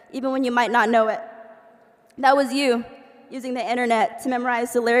better, even when you might not know it. That was you using the internet to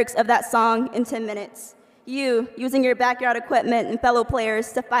memorize the lyrics of that song in 10 minutes. You using your backyard equipment and fellow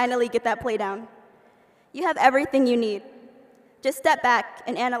players to finally get that play down. You have everything you need. Just step back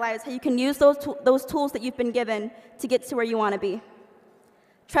and analyze how you can use those tools that you've been given to get to where you want to be.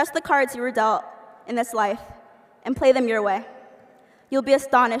 Trust the cards you were dealt in this life and play them your way. You'll be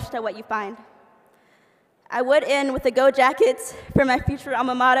astonished at what you find. I would end with the Go Jackets for my future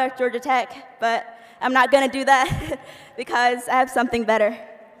alma mater, Georgia Tech, but I'm not going to do that because I have something better.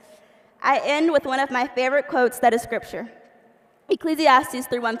 I end with one of my favorite quotes that is scripture. Ecclesiastes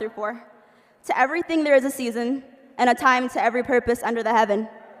 3:1-4. To everything there is a season, and a time to every purpose under the heaven.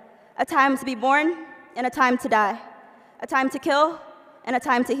 A time to be born, and a time to die. A time to kill, and a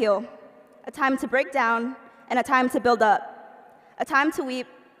time to heal. A time to break down, and a time to build up. A time to weep,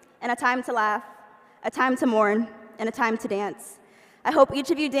 and a time to laugh. A time to mourn, and a time to dance. I hope each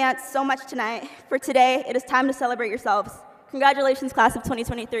of you danced so much tonight. For today, it is time to celebrate yourselves. Congratulations, class of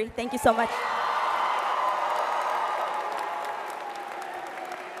 2023. Thank you so much.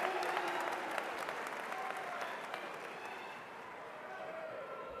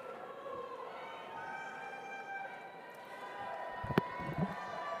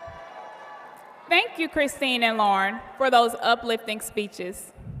 Thank you, Christine and Lauren, for those uplifting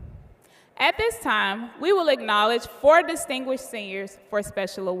speeches. At this time, we will acknowledge 4 distinguished seniors for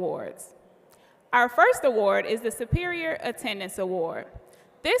special awards. Our first award is the Superior Attendance Award.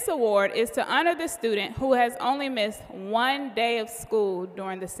 This award is to honor the student who has only missed 1 day of school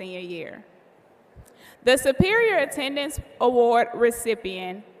during the senior year. The Superior Attendance Award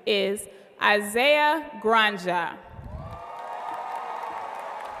recipient is Isaiah Granja.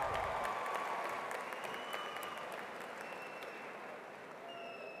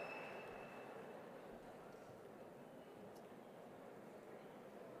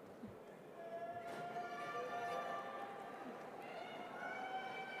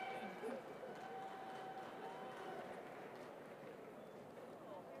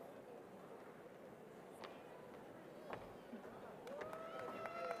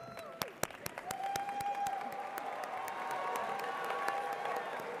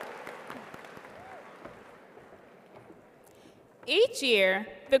 Each year,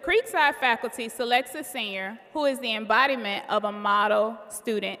 the Creekside faculty selects a senior who is the embodiment of a model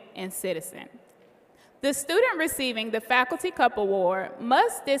student and citizen. The student receiving the Faculty Cup Award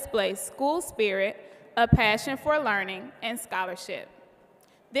must display school spirit, a passion for learning, and scholarship.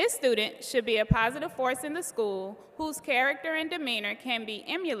 This student should be a positive force in the school whose character and demeanor can be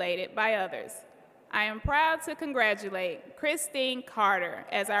emulated by others. I am proud to congratulate Christine Carter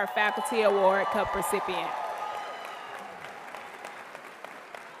as our Faculty Award Cup recipient.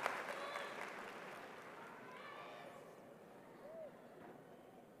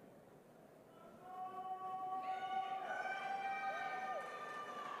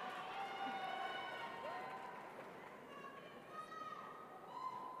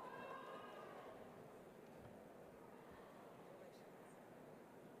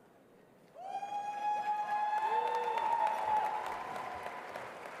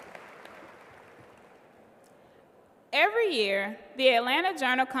 Every year, the Atlanta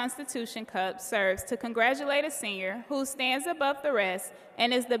Journal-Constitution Cup serves to congratulate a senior who stands above the rest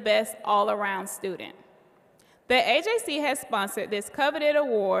and is the best all-around student. The AJC has sponsored this coveted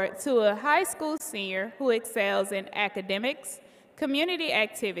award to a high school senior who excels in academics, community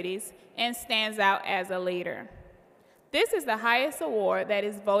activities, and stands out as a leader. This is the highest award that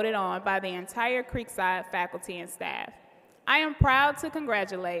is voted on by the entire Creekside faculty and staff. I am proud to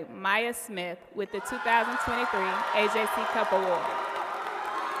congratulate Maya Smith with the 2023 AJC Cup Award.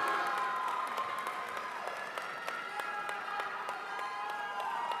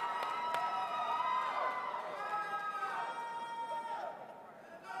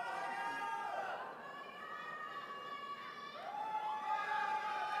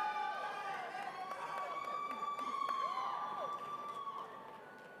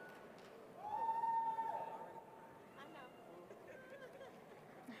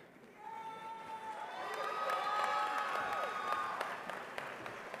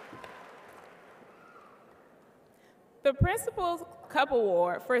 The Principal's Cup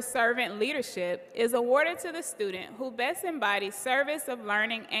Award for Servant Leadership is awarded to the student who best embodies service of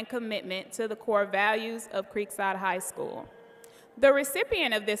learning and commitment to the core values of Creekside High School. The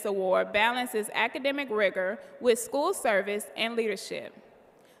recipient of this award balances academic rigor with school service and leadership.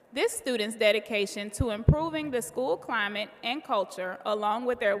 This student's dedication to improving the school climate and culture, along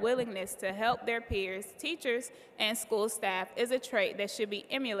with their willingness to help their peers, teachers, and school staff, is a trait that should be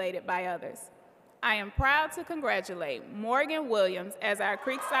emulated by others. I am proud to congratulate Morgan Williams as our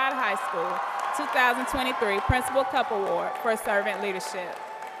Creekside High School 2023 Principal Cup Award for Servant Leadership.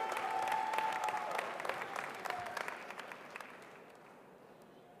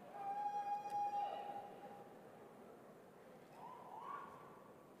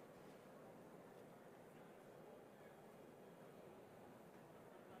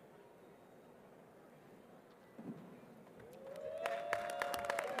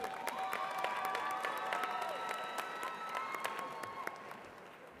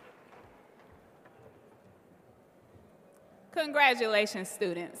 Congratulations,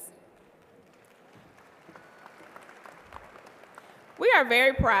 students. We are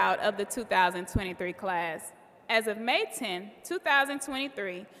very proud of the 2023 class. As of May 10,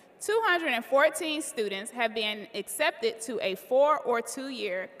 2023, 214 students have been accepted to a 4 or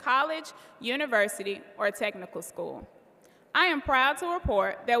 2-year college, university, or technical school. I am proud to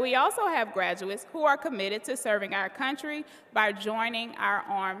report that we also have graduates who are committed to serving our country by joining our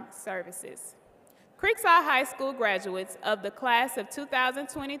armed services. Creekside High School graduates of the class of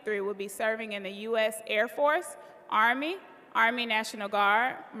 2023 will be serving in the U.S. Air Force, Army, Army National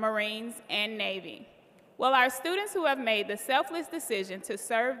Guard, Marines, and Navy. Will our students who have made the selfless decision to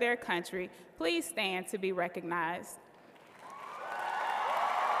serve their country please stand to be recognized?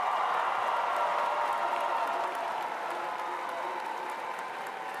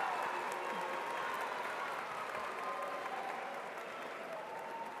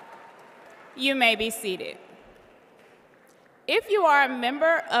 You may be seated. If you are a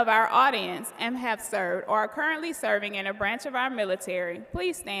member of our audience and have served or are currently serving in a branch of our military,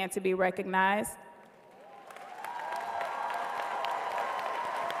 please stand to be recognized.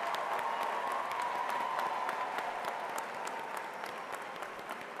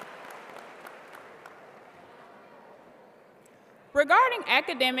 Regarding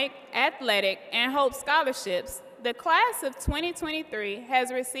academic, athletic, and Hope scholarships, the class of 2023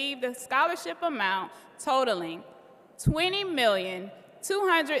 has received a scholarship amount totaling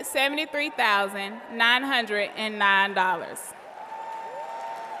 $20,273,909.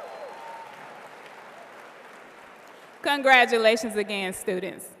 Congratulations again,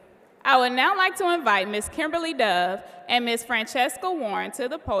 students. I would now like to invite Ms. Kimberly Dove and Ms. Francesca Warren to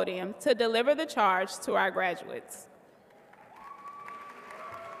the podium to deliver the charge to our graduates.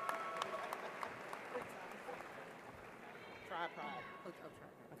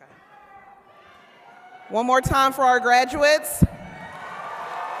 One more time for our graduates.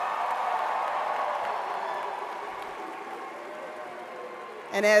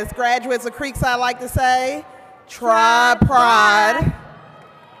 And as graduates of Creekside like to say, tribe pride.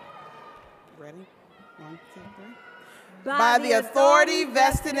 Ready? 1, 2, 3. By the authority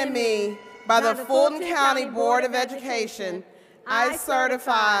vested in me by the Fulton County Board of Education, I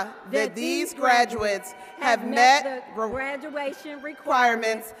certify that these graduates have met the graduation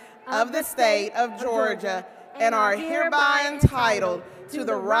requirements of the state of Georgia and are hereby entitled to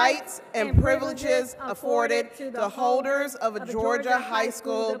the rights and privileges afforded to the holders of a Georgia high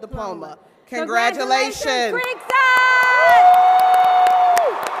school diploma. Congratulations!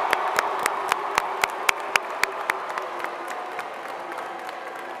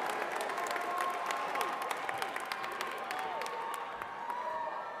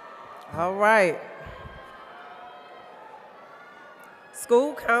 All right.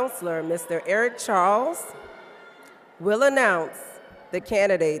 School counselor, Mr. Eric Charles, will announce the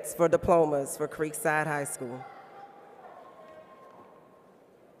candidates for diplomas for Creekside High School.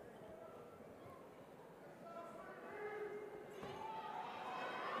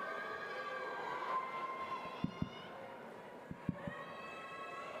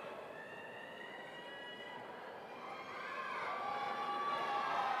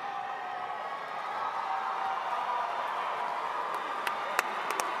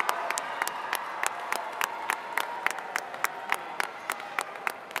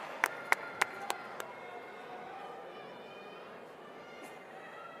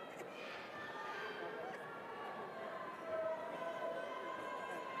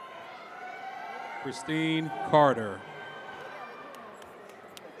 Christine Carter.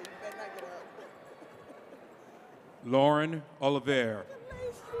 Lauren Oliver.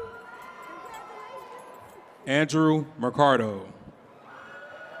 Andrew Mercado.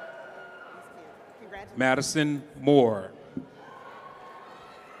 Madison Moore.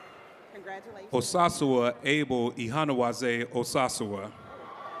 Osasua Abel Ihanawaze Osasua.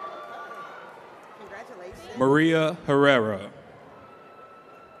 Maria Herrera.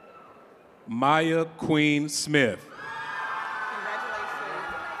 Maya Queen Smith.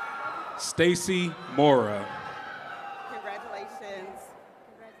 Stacy Mora. Congratulations.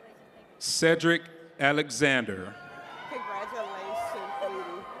 Cedric Alexander. Congratulations,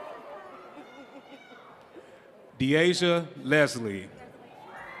 sweetie. Deasia Leslie.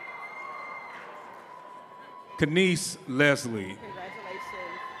 Kenise Leslie.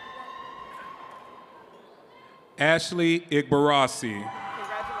 Congratulations. Ashley Igbarasi.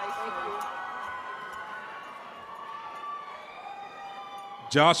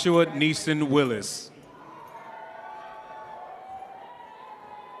 Joshua Neeson Willis.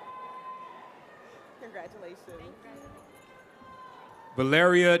 Congratulations.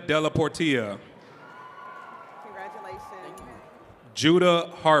 Valeria Della Portilla. Congratulations. Judah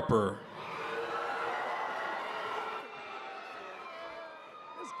Harper.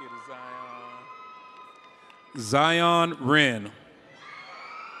 Let's get a Zion. Zion Wren.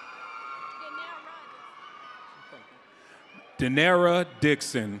 Denera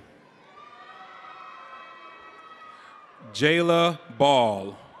Dixon. Jayla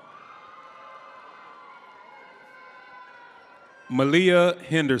Ball. Malia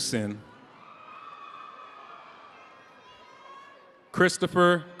Henderson.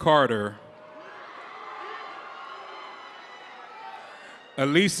 Christopher Carter.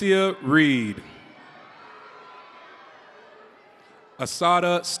 Alicia Reed.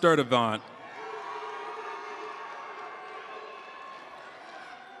 Asada Sturdivant.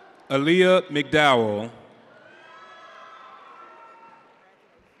 Aaliyah McDowell.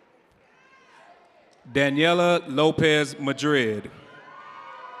 Daniela Lopez Madrid.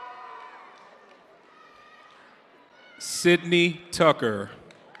 Sydney Tucker.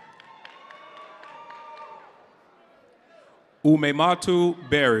 Umematu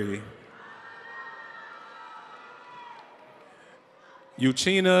Berry.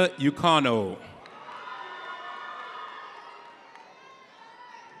 Uchina Yukano.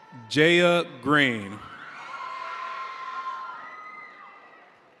 Jaya Green.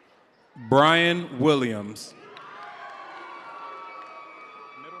 Brian Williams.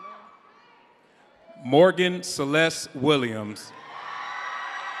 Morgan Celeste Williams.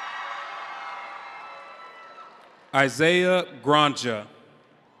 Isaiah Granja.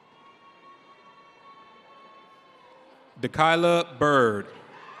 Dekyla Bird.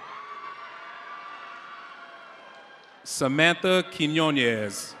 Samantha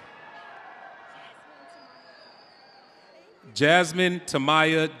Quinones. Jasmine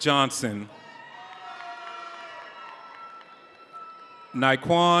Tamaya Johnson.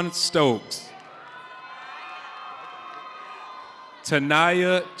 Naquan Stokes.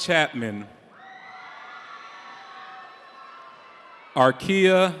 Tanaya Chapman.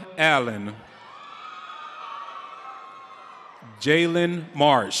 Arkia Allen. Jalen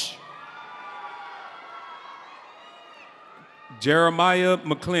Marsh. Jeremiah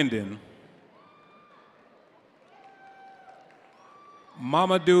McClendon.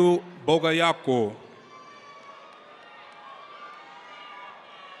 Mamadou Bogayako.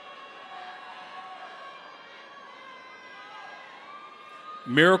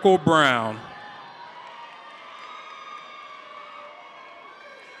 Miracle Brown.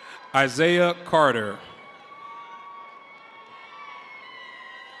 Isaiah Carter.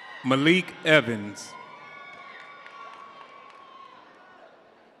 Malik Evans.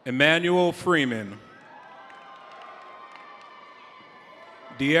 Emmanuel Freeman.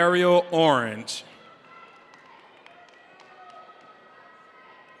 Diario Orange.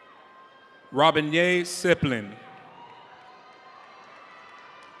 Robinye Siplin.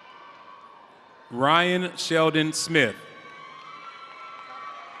 Ryan Sheldon Smith.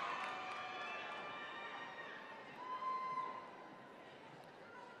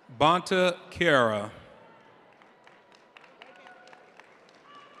 Bonta Kara.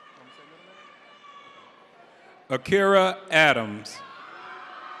 Akira Adams.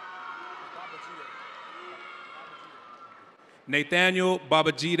 Nathaniel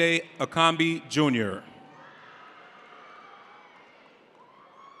Babajide Akambi Jr.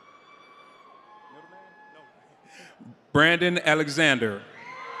 Brandon Alexander.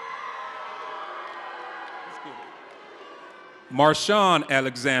 Marshawn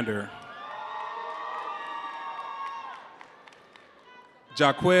Alexander.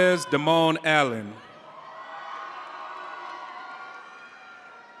 Jaquez Damone Allen.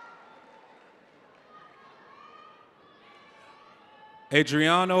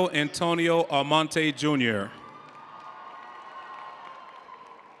 Adriano Antonio Almonte Jr.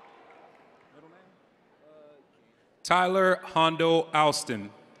 Tyler Hondo Alston.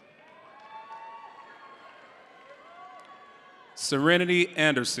 Serenity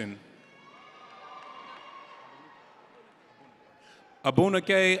Anderson.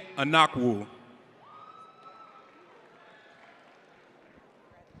 Abunake Anakwu.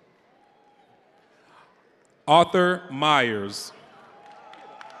 Arthur Myers.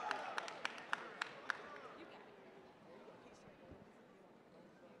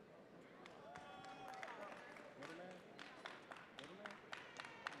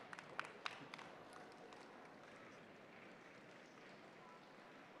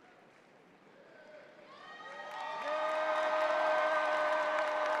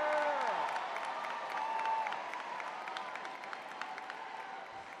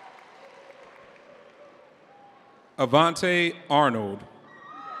 Avante Arnold.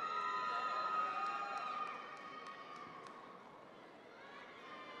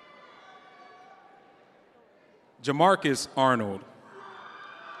 Jamarcus Arnold.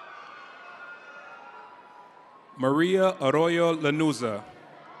 Maria Arroyo Lanuza.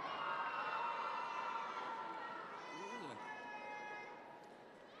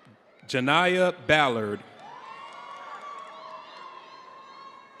 Janaya Ballard.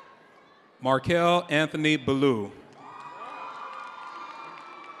 Markel Anthony Ballou.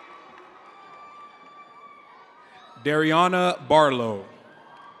 Dariana Barlow.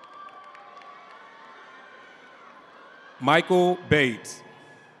 Michael Bates.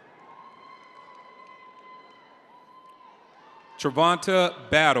 Travonta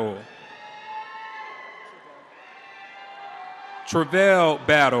Battle. Travell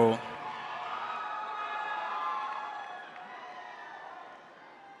Battle.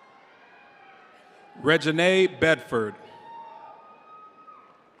 Reginae Bedford.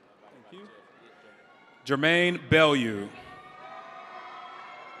 Jermaine Bellew.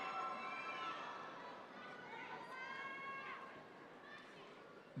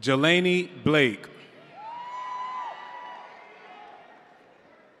 Jelani Blake.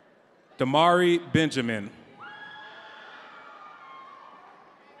 Damari Benjamin.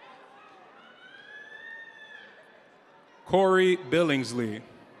 Corey Billingsley.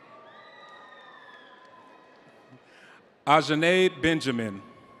 Ajane Benjamin.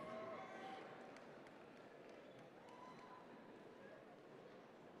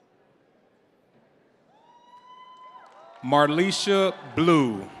 Marlisha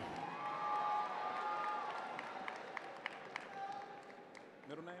Blue.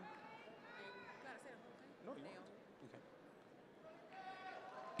 Middle name?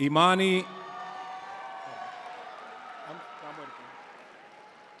 Imani.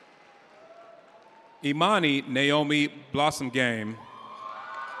 Imani Naomi Blossom Game.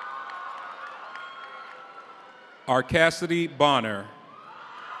 Arcassidy Bonner.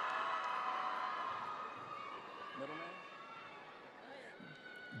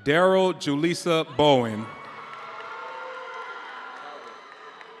 Daryl Julissa Bowen.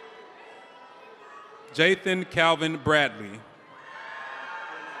 Jathan Calvin Bradley.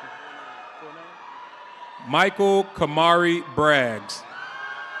 Michael Kamari Braggs.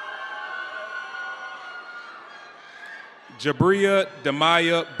 Jabria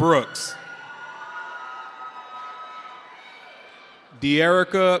Demaya Brooks.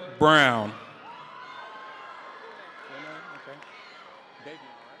 De'Erica Brown.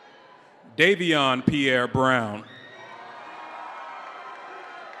 Davion Pierre Brown.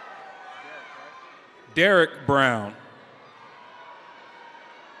 Derek Brown.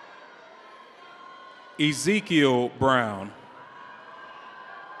 Ezekiel Brown.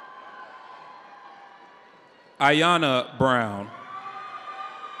 Ayana Brown.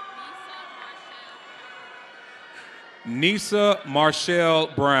 Nisa Marshall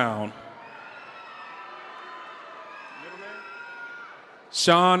Brown.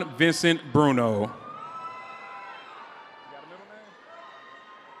 Sean Vincent Bruno.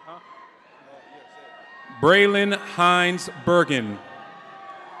 Braylon Hines Bergen.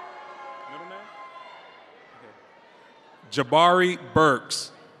 Jabari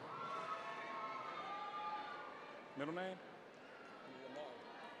Burks. Middle name?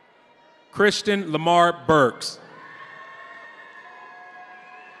 Christian Lamar Burks.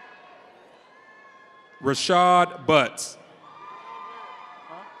 Rashad Butts.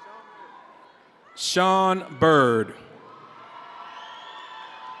 Sean Bird.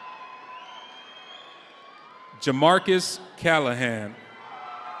 Jamarcus Callahan.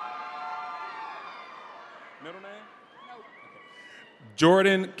 Middle name? No.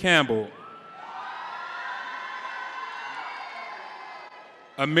 Jordan Campbell.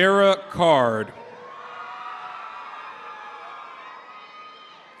 Amira Card.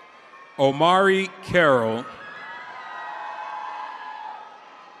 Omari Carroll.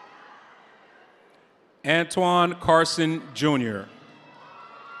 Antoine Carson Jr.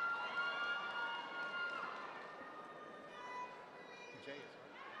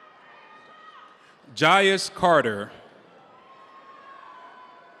 Jaius Carter.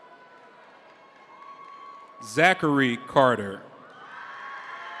 Zachary Carter.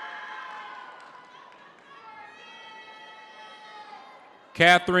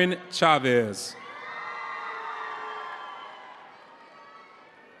 Catherine Chavez.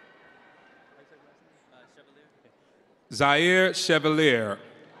 Zaire Chevalier.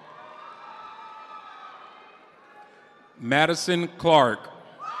 Madison Clark.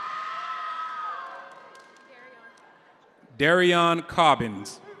 Darion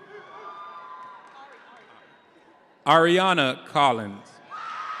Cobbins. Ariana Collins.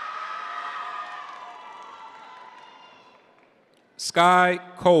 Sky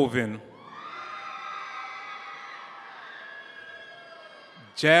Colvin.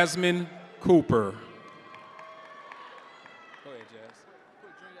 Jasmine Cooper. Go ahead, Jazz.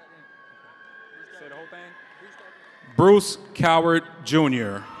 Say the whole thing. Bruce Coward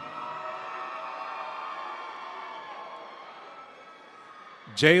Jr.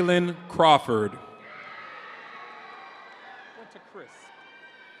 Jalen Crawford.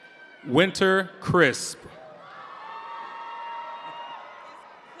 Winter Crisp.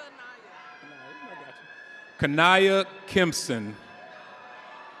 Kanaya Kimpson.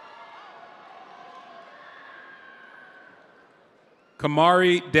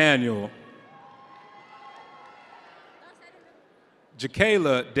 Kamari Daniel.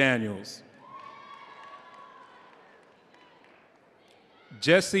 Jakayla Daniels.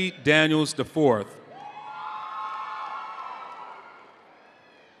 Jesse Daniels IV.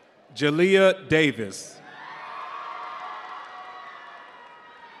 Jalea Davis.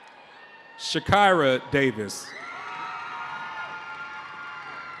 Shakira Davis.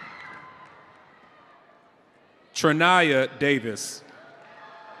 Trinaya Davis.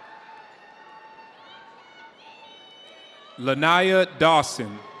 Lanaya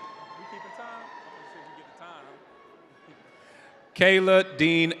Dawson. Kayla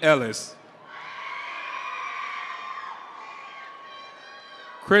Dean Ellis.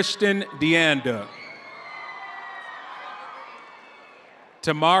 Christian Deanda.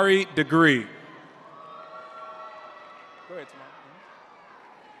 Tamari Degree. Go ahead, Tamari.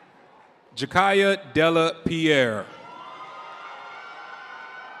 Jakaya Della Pierre.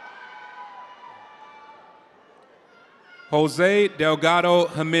 Jose Delgado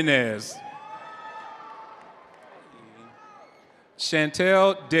Jimenez.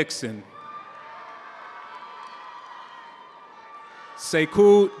 Chantel Dixon.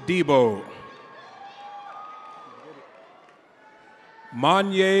 Sekou Debo.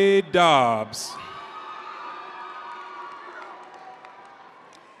 Manye Dobbs.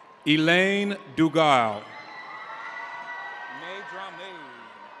 Elaine Dugal.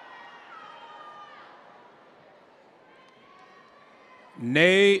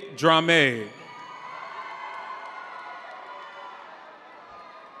 Nay Drame.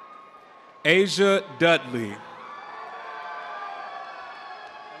 Asia Dudley.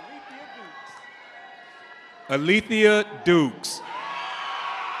 Alethea Dukes.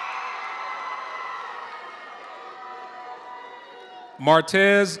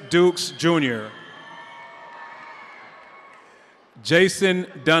 Martez Dukes Jr. Jason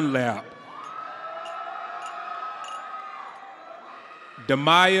Dunlap.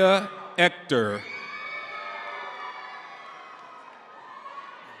 Demaya Ector.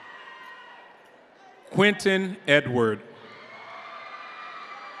 Quentin Edward.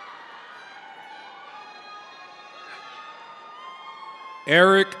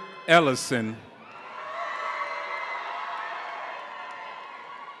 Eric Ellison.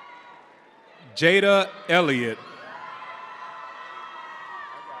 Jada Elliott.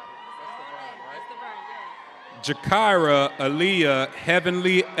 Jakira Aaliyah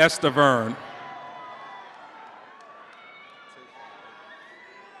Heavenly Estavern.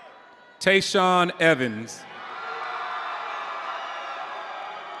 Tayshawn Evans.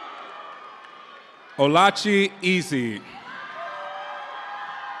 Olachi Easy.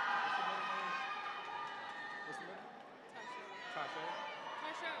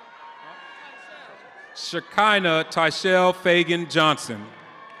 Shekinah Tyshell Fagan Johnson.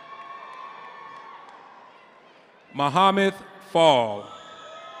 Mohammed Fall.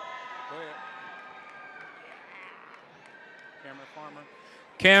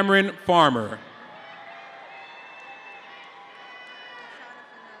 Cameron Farmer.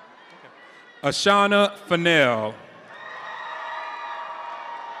 Ashana Fennell.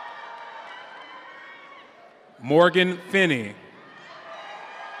 Morgan Finney.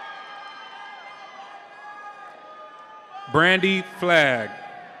 Brandy Flagg.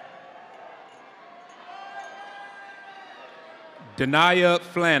 Denia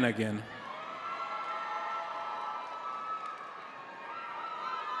Flanagan.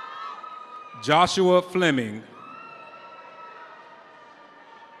 Joshua Fleming.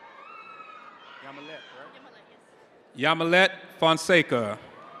 Yamilet Fonseca.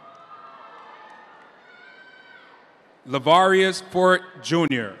 Lavarius Fort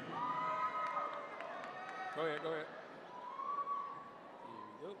Jr. Go ahead.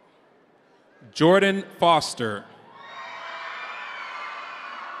 Jordan Foster.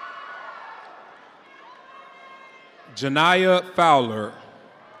 Janiyah Fowler.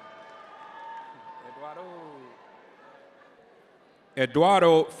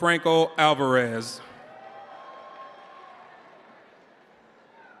 Eduardo Franco Alvarez.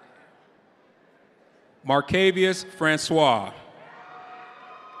 Marcavius Francois.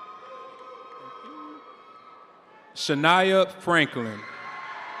 Shania Franklin.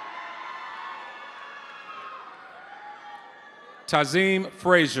 Tazim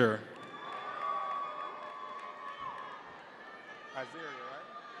Frazier.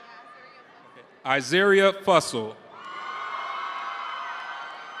 Izaria Fussell.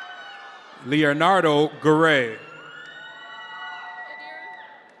 Leonardo Garay.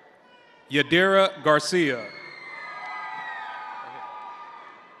 Yadira Garcia.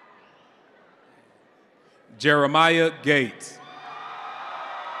 Jeremiah Gates.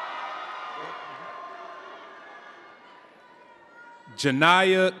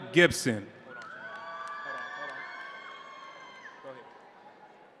 Janiyah Gibson.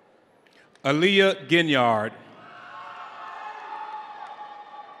 Aaliyah Ginyard.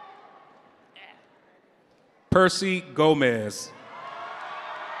 Percy Gomez.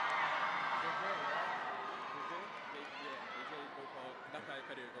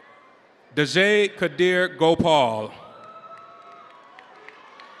 Dejay Kadir Gopal.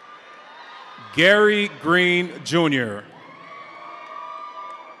 Gary Green Jr.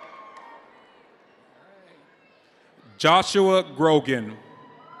 Joshua Grogan.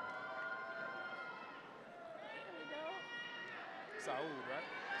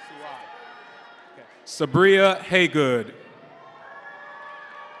 Sabria Haygood.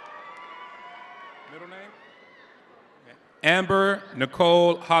 Middle name? Amber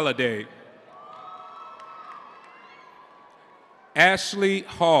Nicole Holliday. Ashley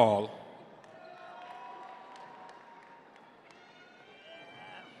Hall.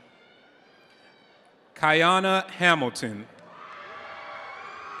 Kayana Hamilton.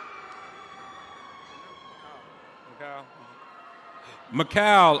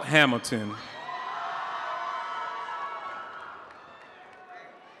 Macau Hamilton.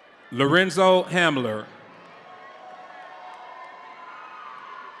 Lorenzo Hamler.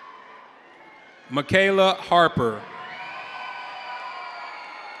 Michaela Harper.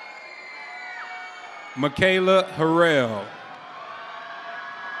 Michaela Harrell.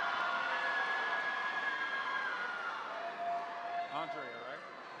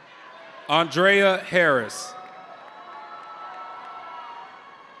 Andrea Harris.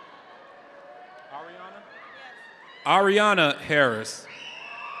 Ariana Harris.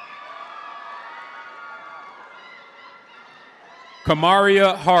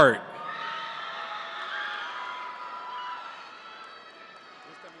 Kamaria Hart.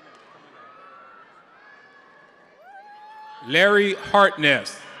 Larry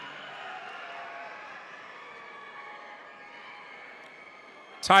Hartness.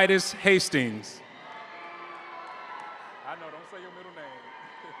 Titus Hastings. I know, don't say your middle name.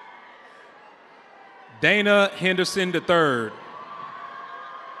 Dana Henderson III.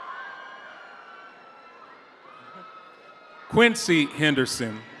 Quincy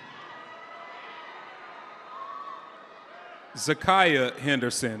Henderson. Zakiah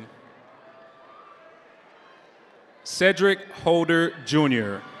Henderson. Cedric Holder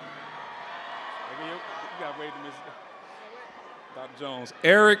Jr. Dr. Jones.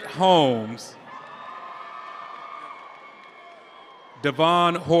 Eric Holmes.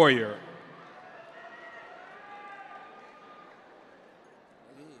 Devon Hoyer.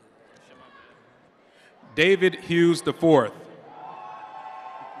 David Hughes IV.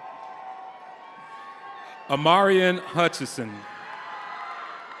 Amarian Hutchison.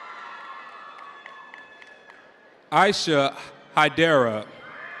 Aisha Hydera.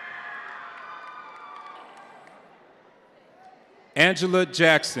 Angela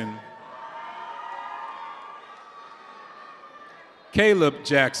Jackson. Caleb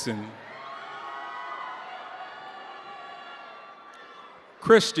Jackson.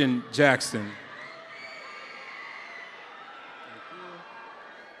 Christian Jackson.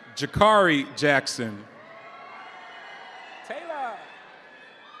 Jakari Jackson.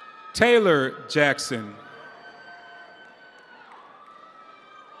 Taylor Jackson.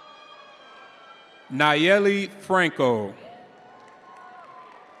 Nayeli Franco.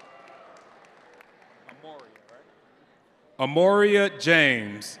 Amoria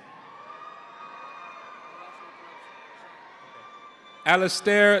James.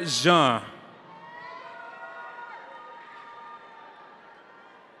 Alistair Jean.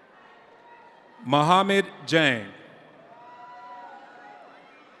 Mohammed Jang.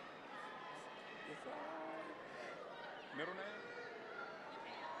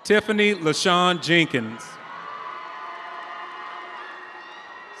 Tiffany LaShawn Jenkins.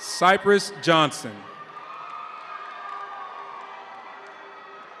 Cypress Johnson.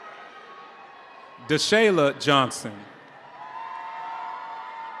 Deshayla Johnson.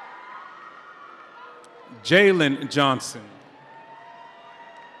 Jalen Johnson.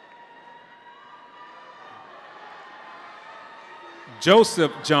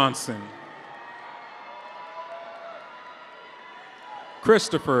 Joseph Johnson.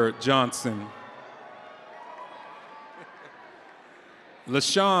 Christopher Johnson.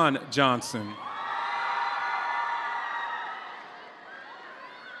 LaShawn Johnson.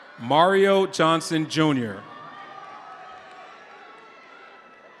 Mario Johnson Jr.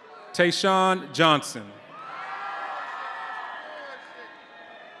 Tayshawn Johnson.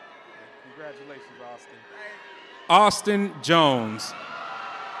 Congratulations, Austin. Austin Jones.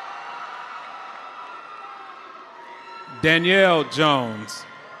 Danielle Jones.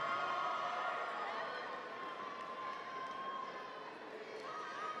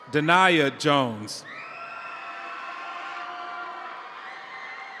 Denia Jones.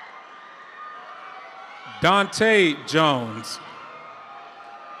 Dante Jones.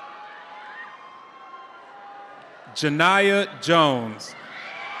 Janiyah Jones.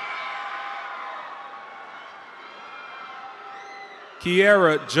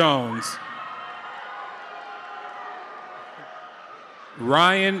 Kiera Jones.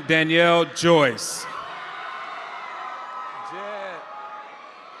 Ryan Danielle Joyce.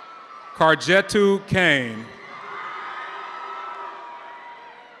 Carjetu Kane.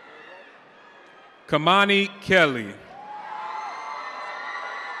 Kamani Kelly.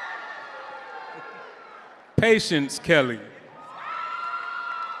 Patience Kelly.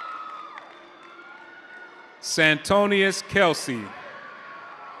 Santonius Kelsey.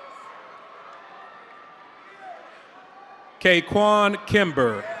 Kaquan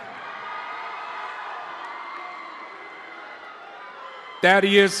Kimber.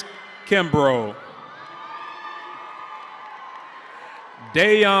 Thaddeus Kimbrough.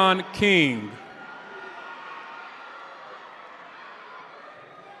 Dayon King.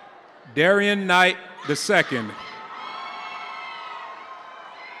 Darian Knight II.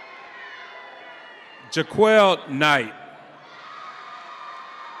 Jaquel Knight.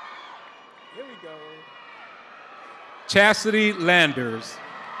 Here we go. Chastity Landers.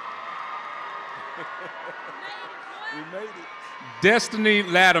 We made it. Destiny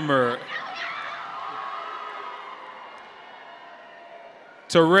Latimer.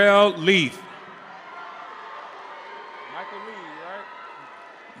 Terrell Leith. Michael Lee, right?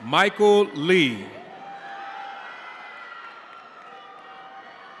 Michael Lee.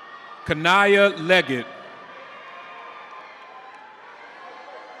 Kanaya Leggett.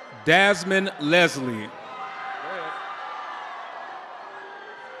 Dasmond Leslie.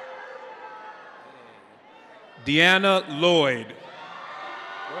 Deanna Lloyd.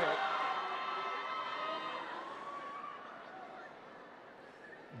 Go ahead.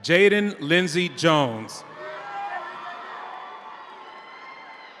 Jaden Lindsay Jones.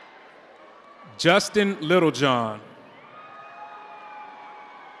 Justin Littlejohn.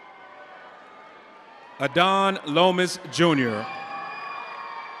 Adon Lomas Jr.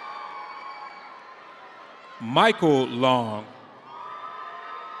 Michael Long.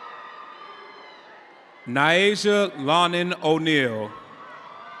 Niaja Lonin O'Neill.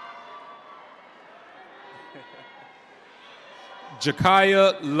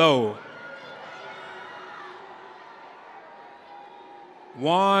 Jakaya Lowe.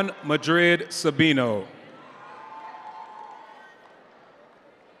 Juan Madrid Sabino.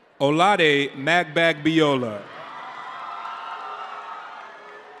 Olade Magbag Biola.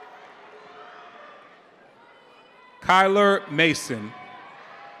 Kyler Mason.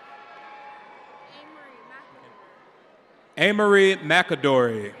 Amory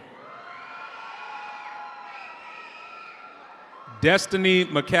McAdory. Destiny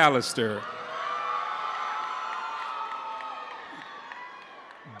McAllister.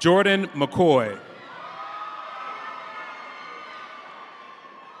 Jordan McCoy.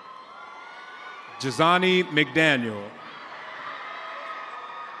 Jazani McDaniel.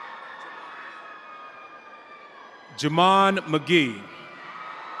 Jamon McGee.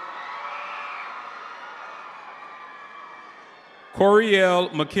 Coriel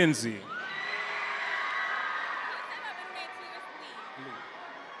McKenzie.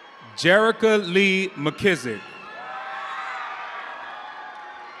 Jerica Lee McKissick.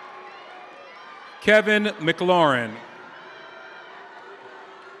 Kevin McLaurin.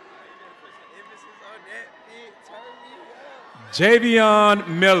 Javion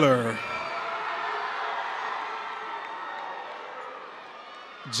Miller.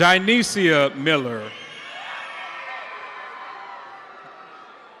 Gynesia Miller.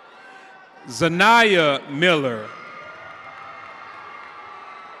 Zanaya Miller.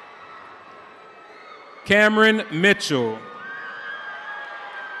 Cameron Mitchell.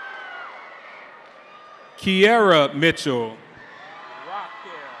 Kiera Mitchell.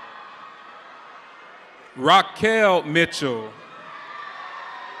 Raquel Mitchell.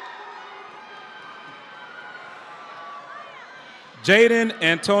 Jaden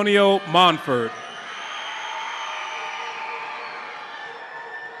Antonio Monfort.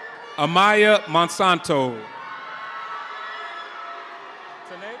 Amaya Monsanto.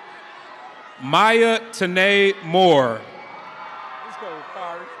 Maya Tanae Moore. Let's go,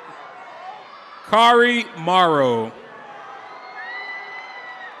 Kari. Kari Morrow.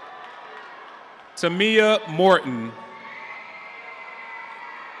 Tamia Morton.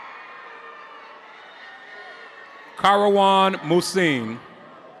 Karawan Musin.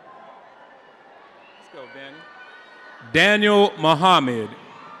 Let's go, Danny. Daniel Muhammad.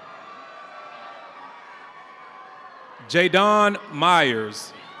 Jadon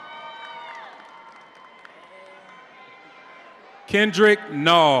Myers. Kendrick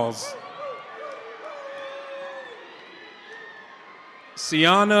Knowles.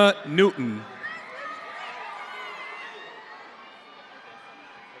 Sienna Newton.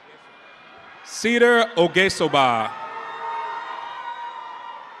 Cedar Ogesoba.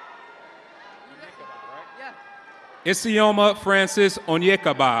 Isioma Francis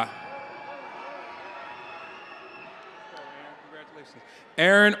Onyekaba. Congratulations.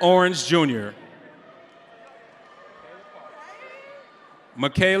 Aaron Orange Jr.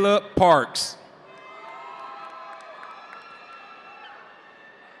 Michaela Parks.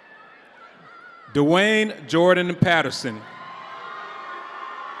 Dwayne Jordan Patterson.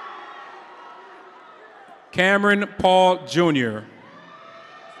 Cameron Paul Jr.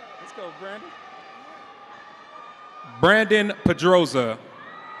 Let's go, Brandon. Brandon Pedroza.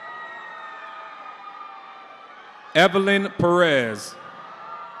 Evelyn Perez.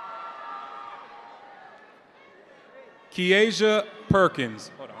 Kiesia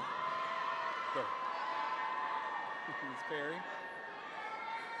Perkins. Hold on. Go. Perry.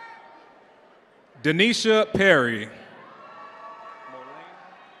 Denisha Perry.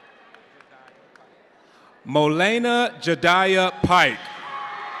 Molena Jediah Pike.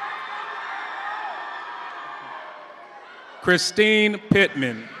 Christine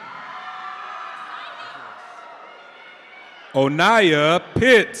Pittman. Onaya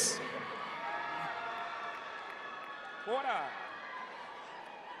Pitts.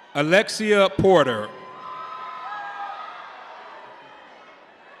 Alexia Porter.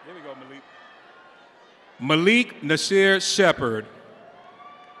 There we go, Malik. Malik Nasir Shepard.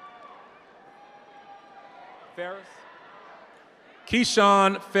 Ferris.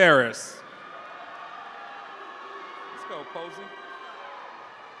 Keyshawn Ferris. Let's go, Posey.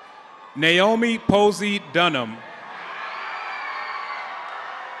 Naomi Posey Dunham.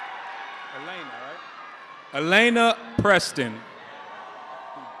 Elena, right? Elena Preston.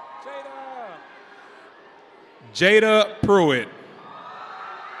 Jada Pruitt.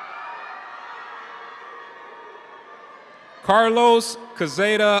 Carlos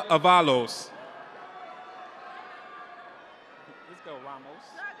Cazeta Avalos. Let's go, Ramos.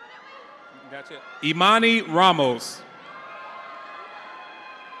 Gotcha. Imani Ramos.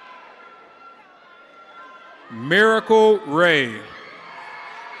 Miracle Ray.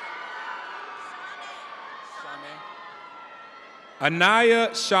 Anaya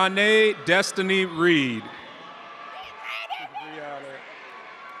Shanae Destiny Reed.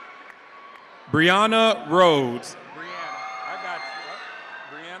 Brianna Rhodes. I got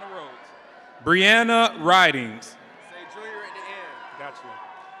you. Brianna Rhodes. Brianna Ridings. Say Junior at the end. Got you.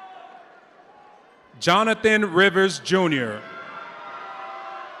 Jonathan Rivers Jr. Middle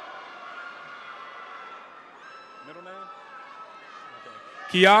name?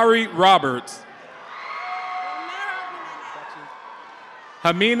 Okay. Kiari Roberts.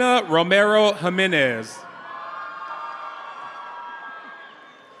 Hamina Romero Jimenez.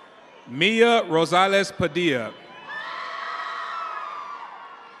 Mia Rosales Padilla.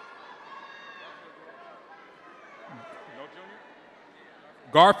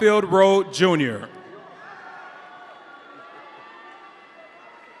 Garfield Road Jr.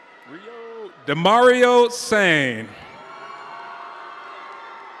 Demario Sane.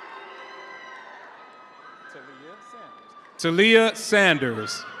 Talia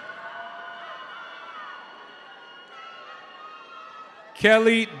Sanders.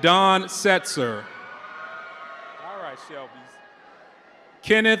 Kelly Don Setzer. All right, Shelby's.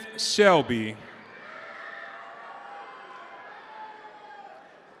 Kenneth Shelby.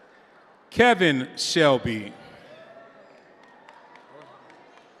 Kevin Shelby.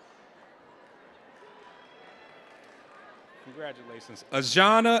 Congratulations.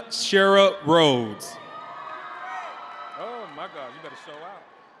 Ajana Shara Rhodes. Oh my God, you better show out.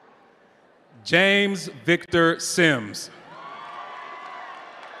 James Victor Sims.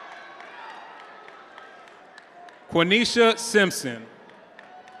 Quenisha Simpson.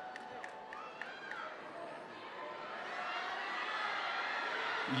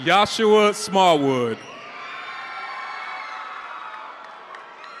 Joshua Smallwood.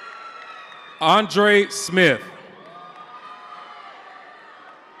 Andre Smith.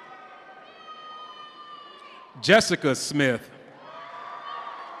 Jessica Smith.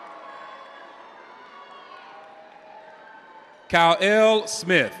 Kyle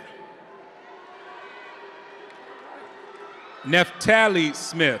Smith. Neftali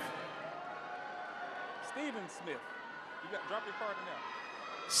Smith. Stephen Smith. You got drop your card in there.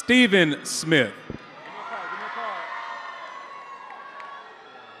 Stephen Smith. Give me a card, give me a card.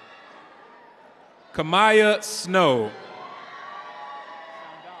 Kamaya Snow.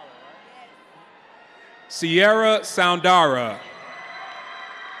 Sierra Soundara.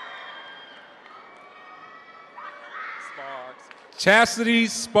 Sparks. Chastity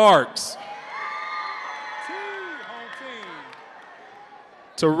Sparks.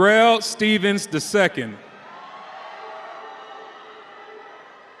 Terrell Stevens II.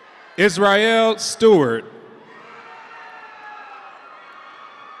 Israel Stewart.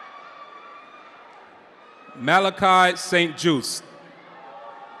 Malachi St. Just.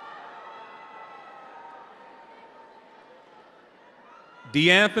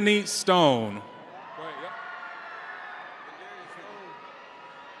 DeAnthony Stone.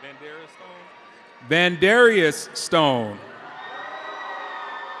 Vandarius Stone.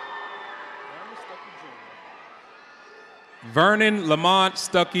 Vernon Lamont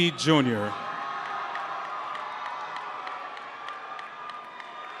Stuckey Jr.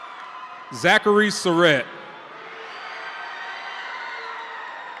 Zachary Surrett.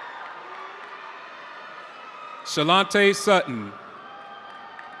 Shalante Sutton.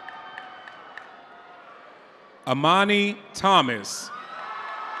 Amani Thomas.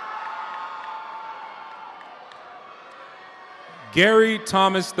 Gary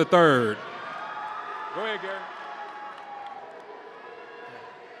Thomas III. Go ahead, Gary.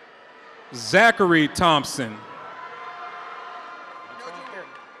 Zachary Thompson.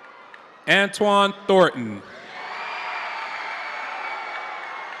 Antoine Thornton.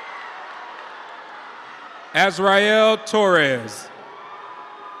 Azrael Torres.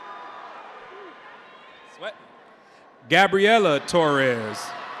 Gabriela Torres.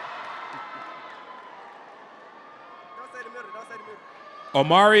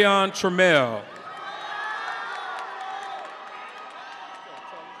 Omarion Trammell.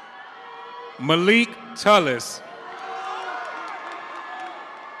 Malik Tullis.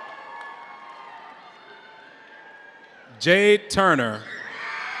 Jade Turner.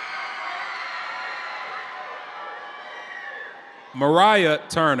 Mariah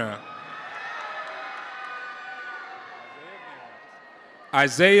Turner.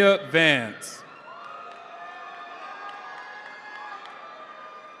 Isaiah Vance.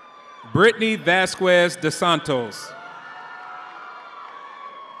 Brittany Vasquez de Santos.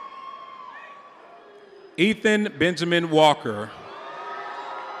 Ethan Benjamin Walker.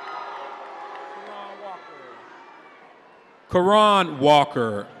 Karan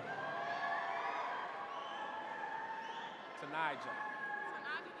Walker.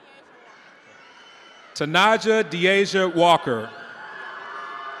 Tanaja Deasia Walker.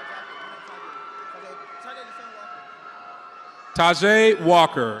 Tajay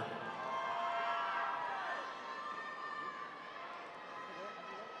Walker.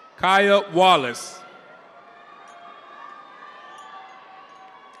 Kaya Wallace.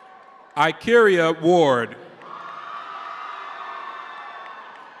 Ikeria Ward.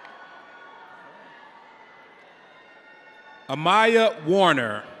 Amaya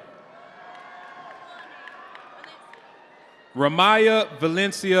Warner. Ramaya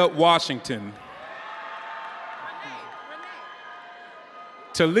Valencia Washington.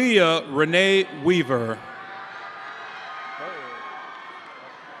 Talia Renee Weaver.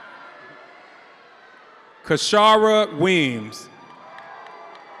 Kashara Weems.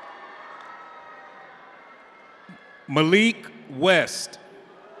 Malik West.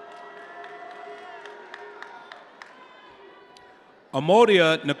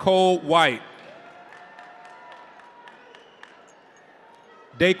 Amodia Nicole White.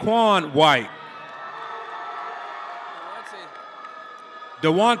 Daquan White.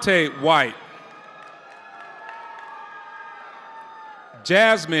 Dewante White.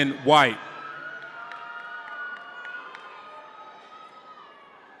 Jasmine White.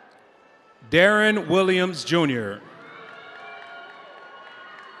 Darren Williams Jr.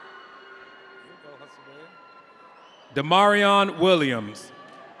 Demarion Williams.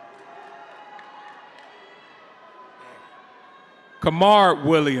 Kamar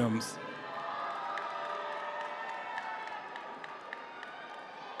Williams.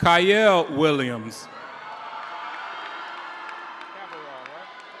 Kyle Williams.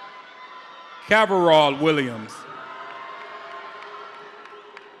 Caverall Williams.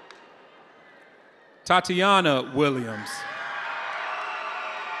 Tatiana Williams.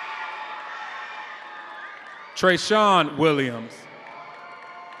 Trayshawn Williams.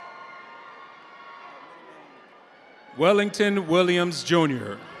 Wellington Williams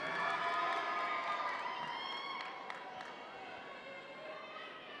Jr.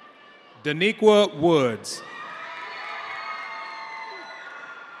 Daniqua Woods.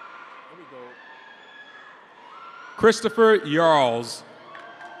 Christopher Yarls.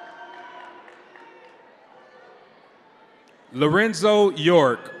 Lorenzo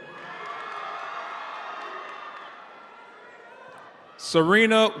York.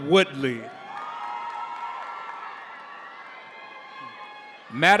 Serena Woodley.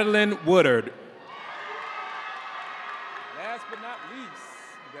 Madeline Woodard. Last but not least,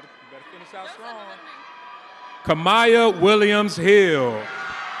 you better finish out strong. Kamaya Williams Hill.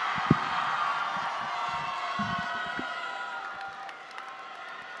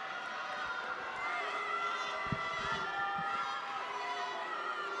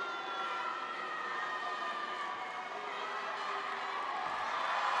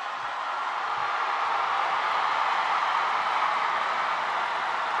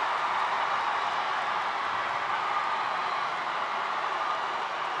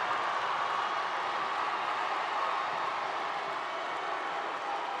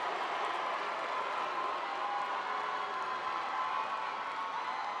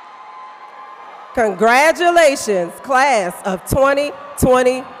 Congratulations, class of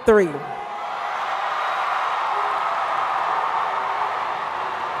 2023.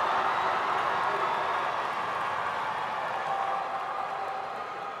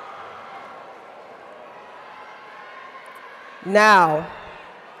 Now,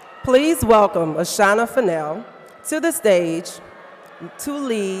 please welcome Ashana Fennell to the stage to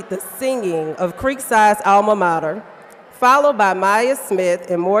lead the singing of Creekside's alma mater, followed by Maya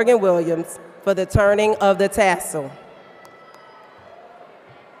Smith and Morgan Williams for the turning of the tassel.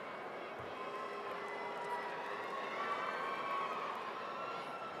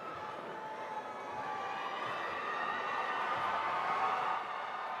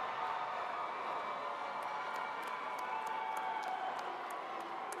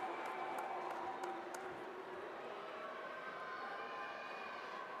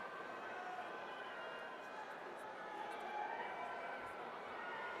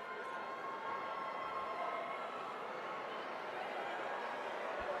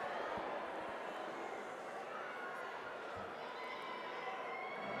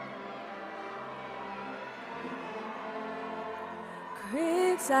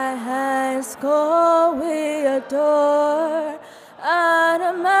 Creekside High School we adore,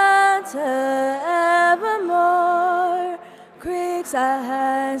 Adamanta evermore. Creekside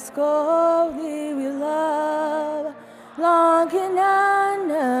High School we love, long in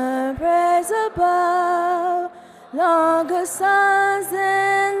honor, praise above. Longer sons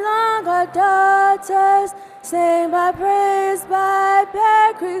and longer daughters, sang by praise by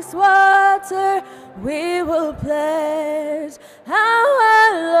Bear Creek's water. We will pledge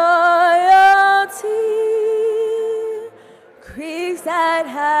our loyalty. Creekside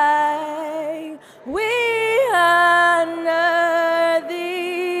High, we honor thee.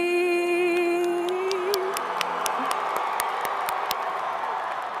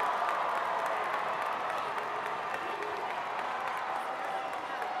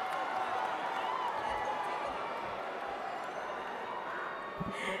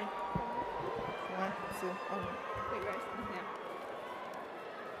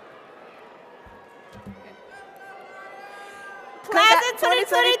 Class of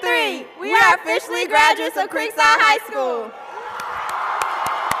 2023, we are officially graduates of Creekside High School.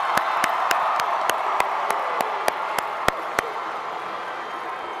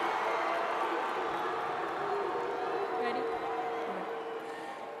 Ready?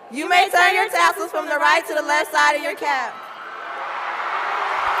 You may turn your tassels from the right to the left side of your cap.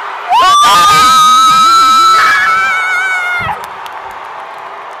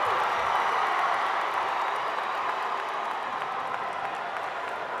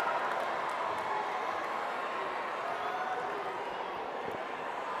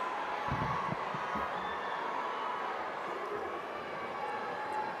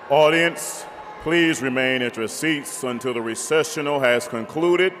 Audience, please remain at your seats until the recessional has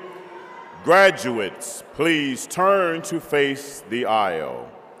concluded. Graduates, please turn to face the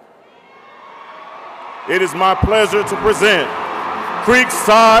aisle. It is my pleasure to present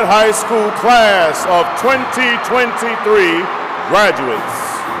Creekside High School class of 2023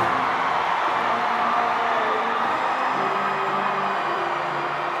 graduates.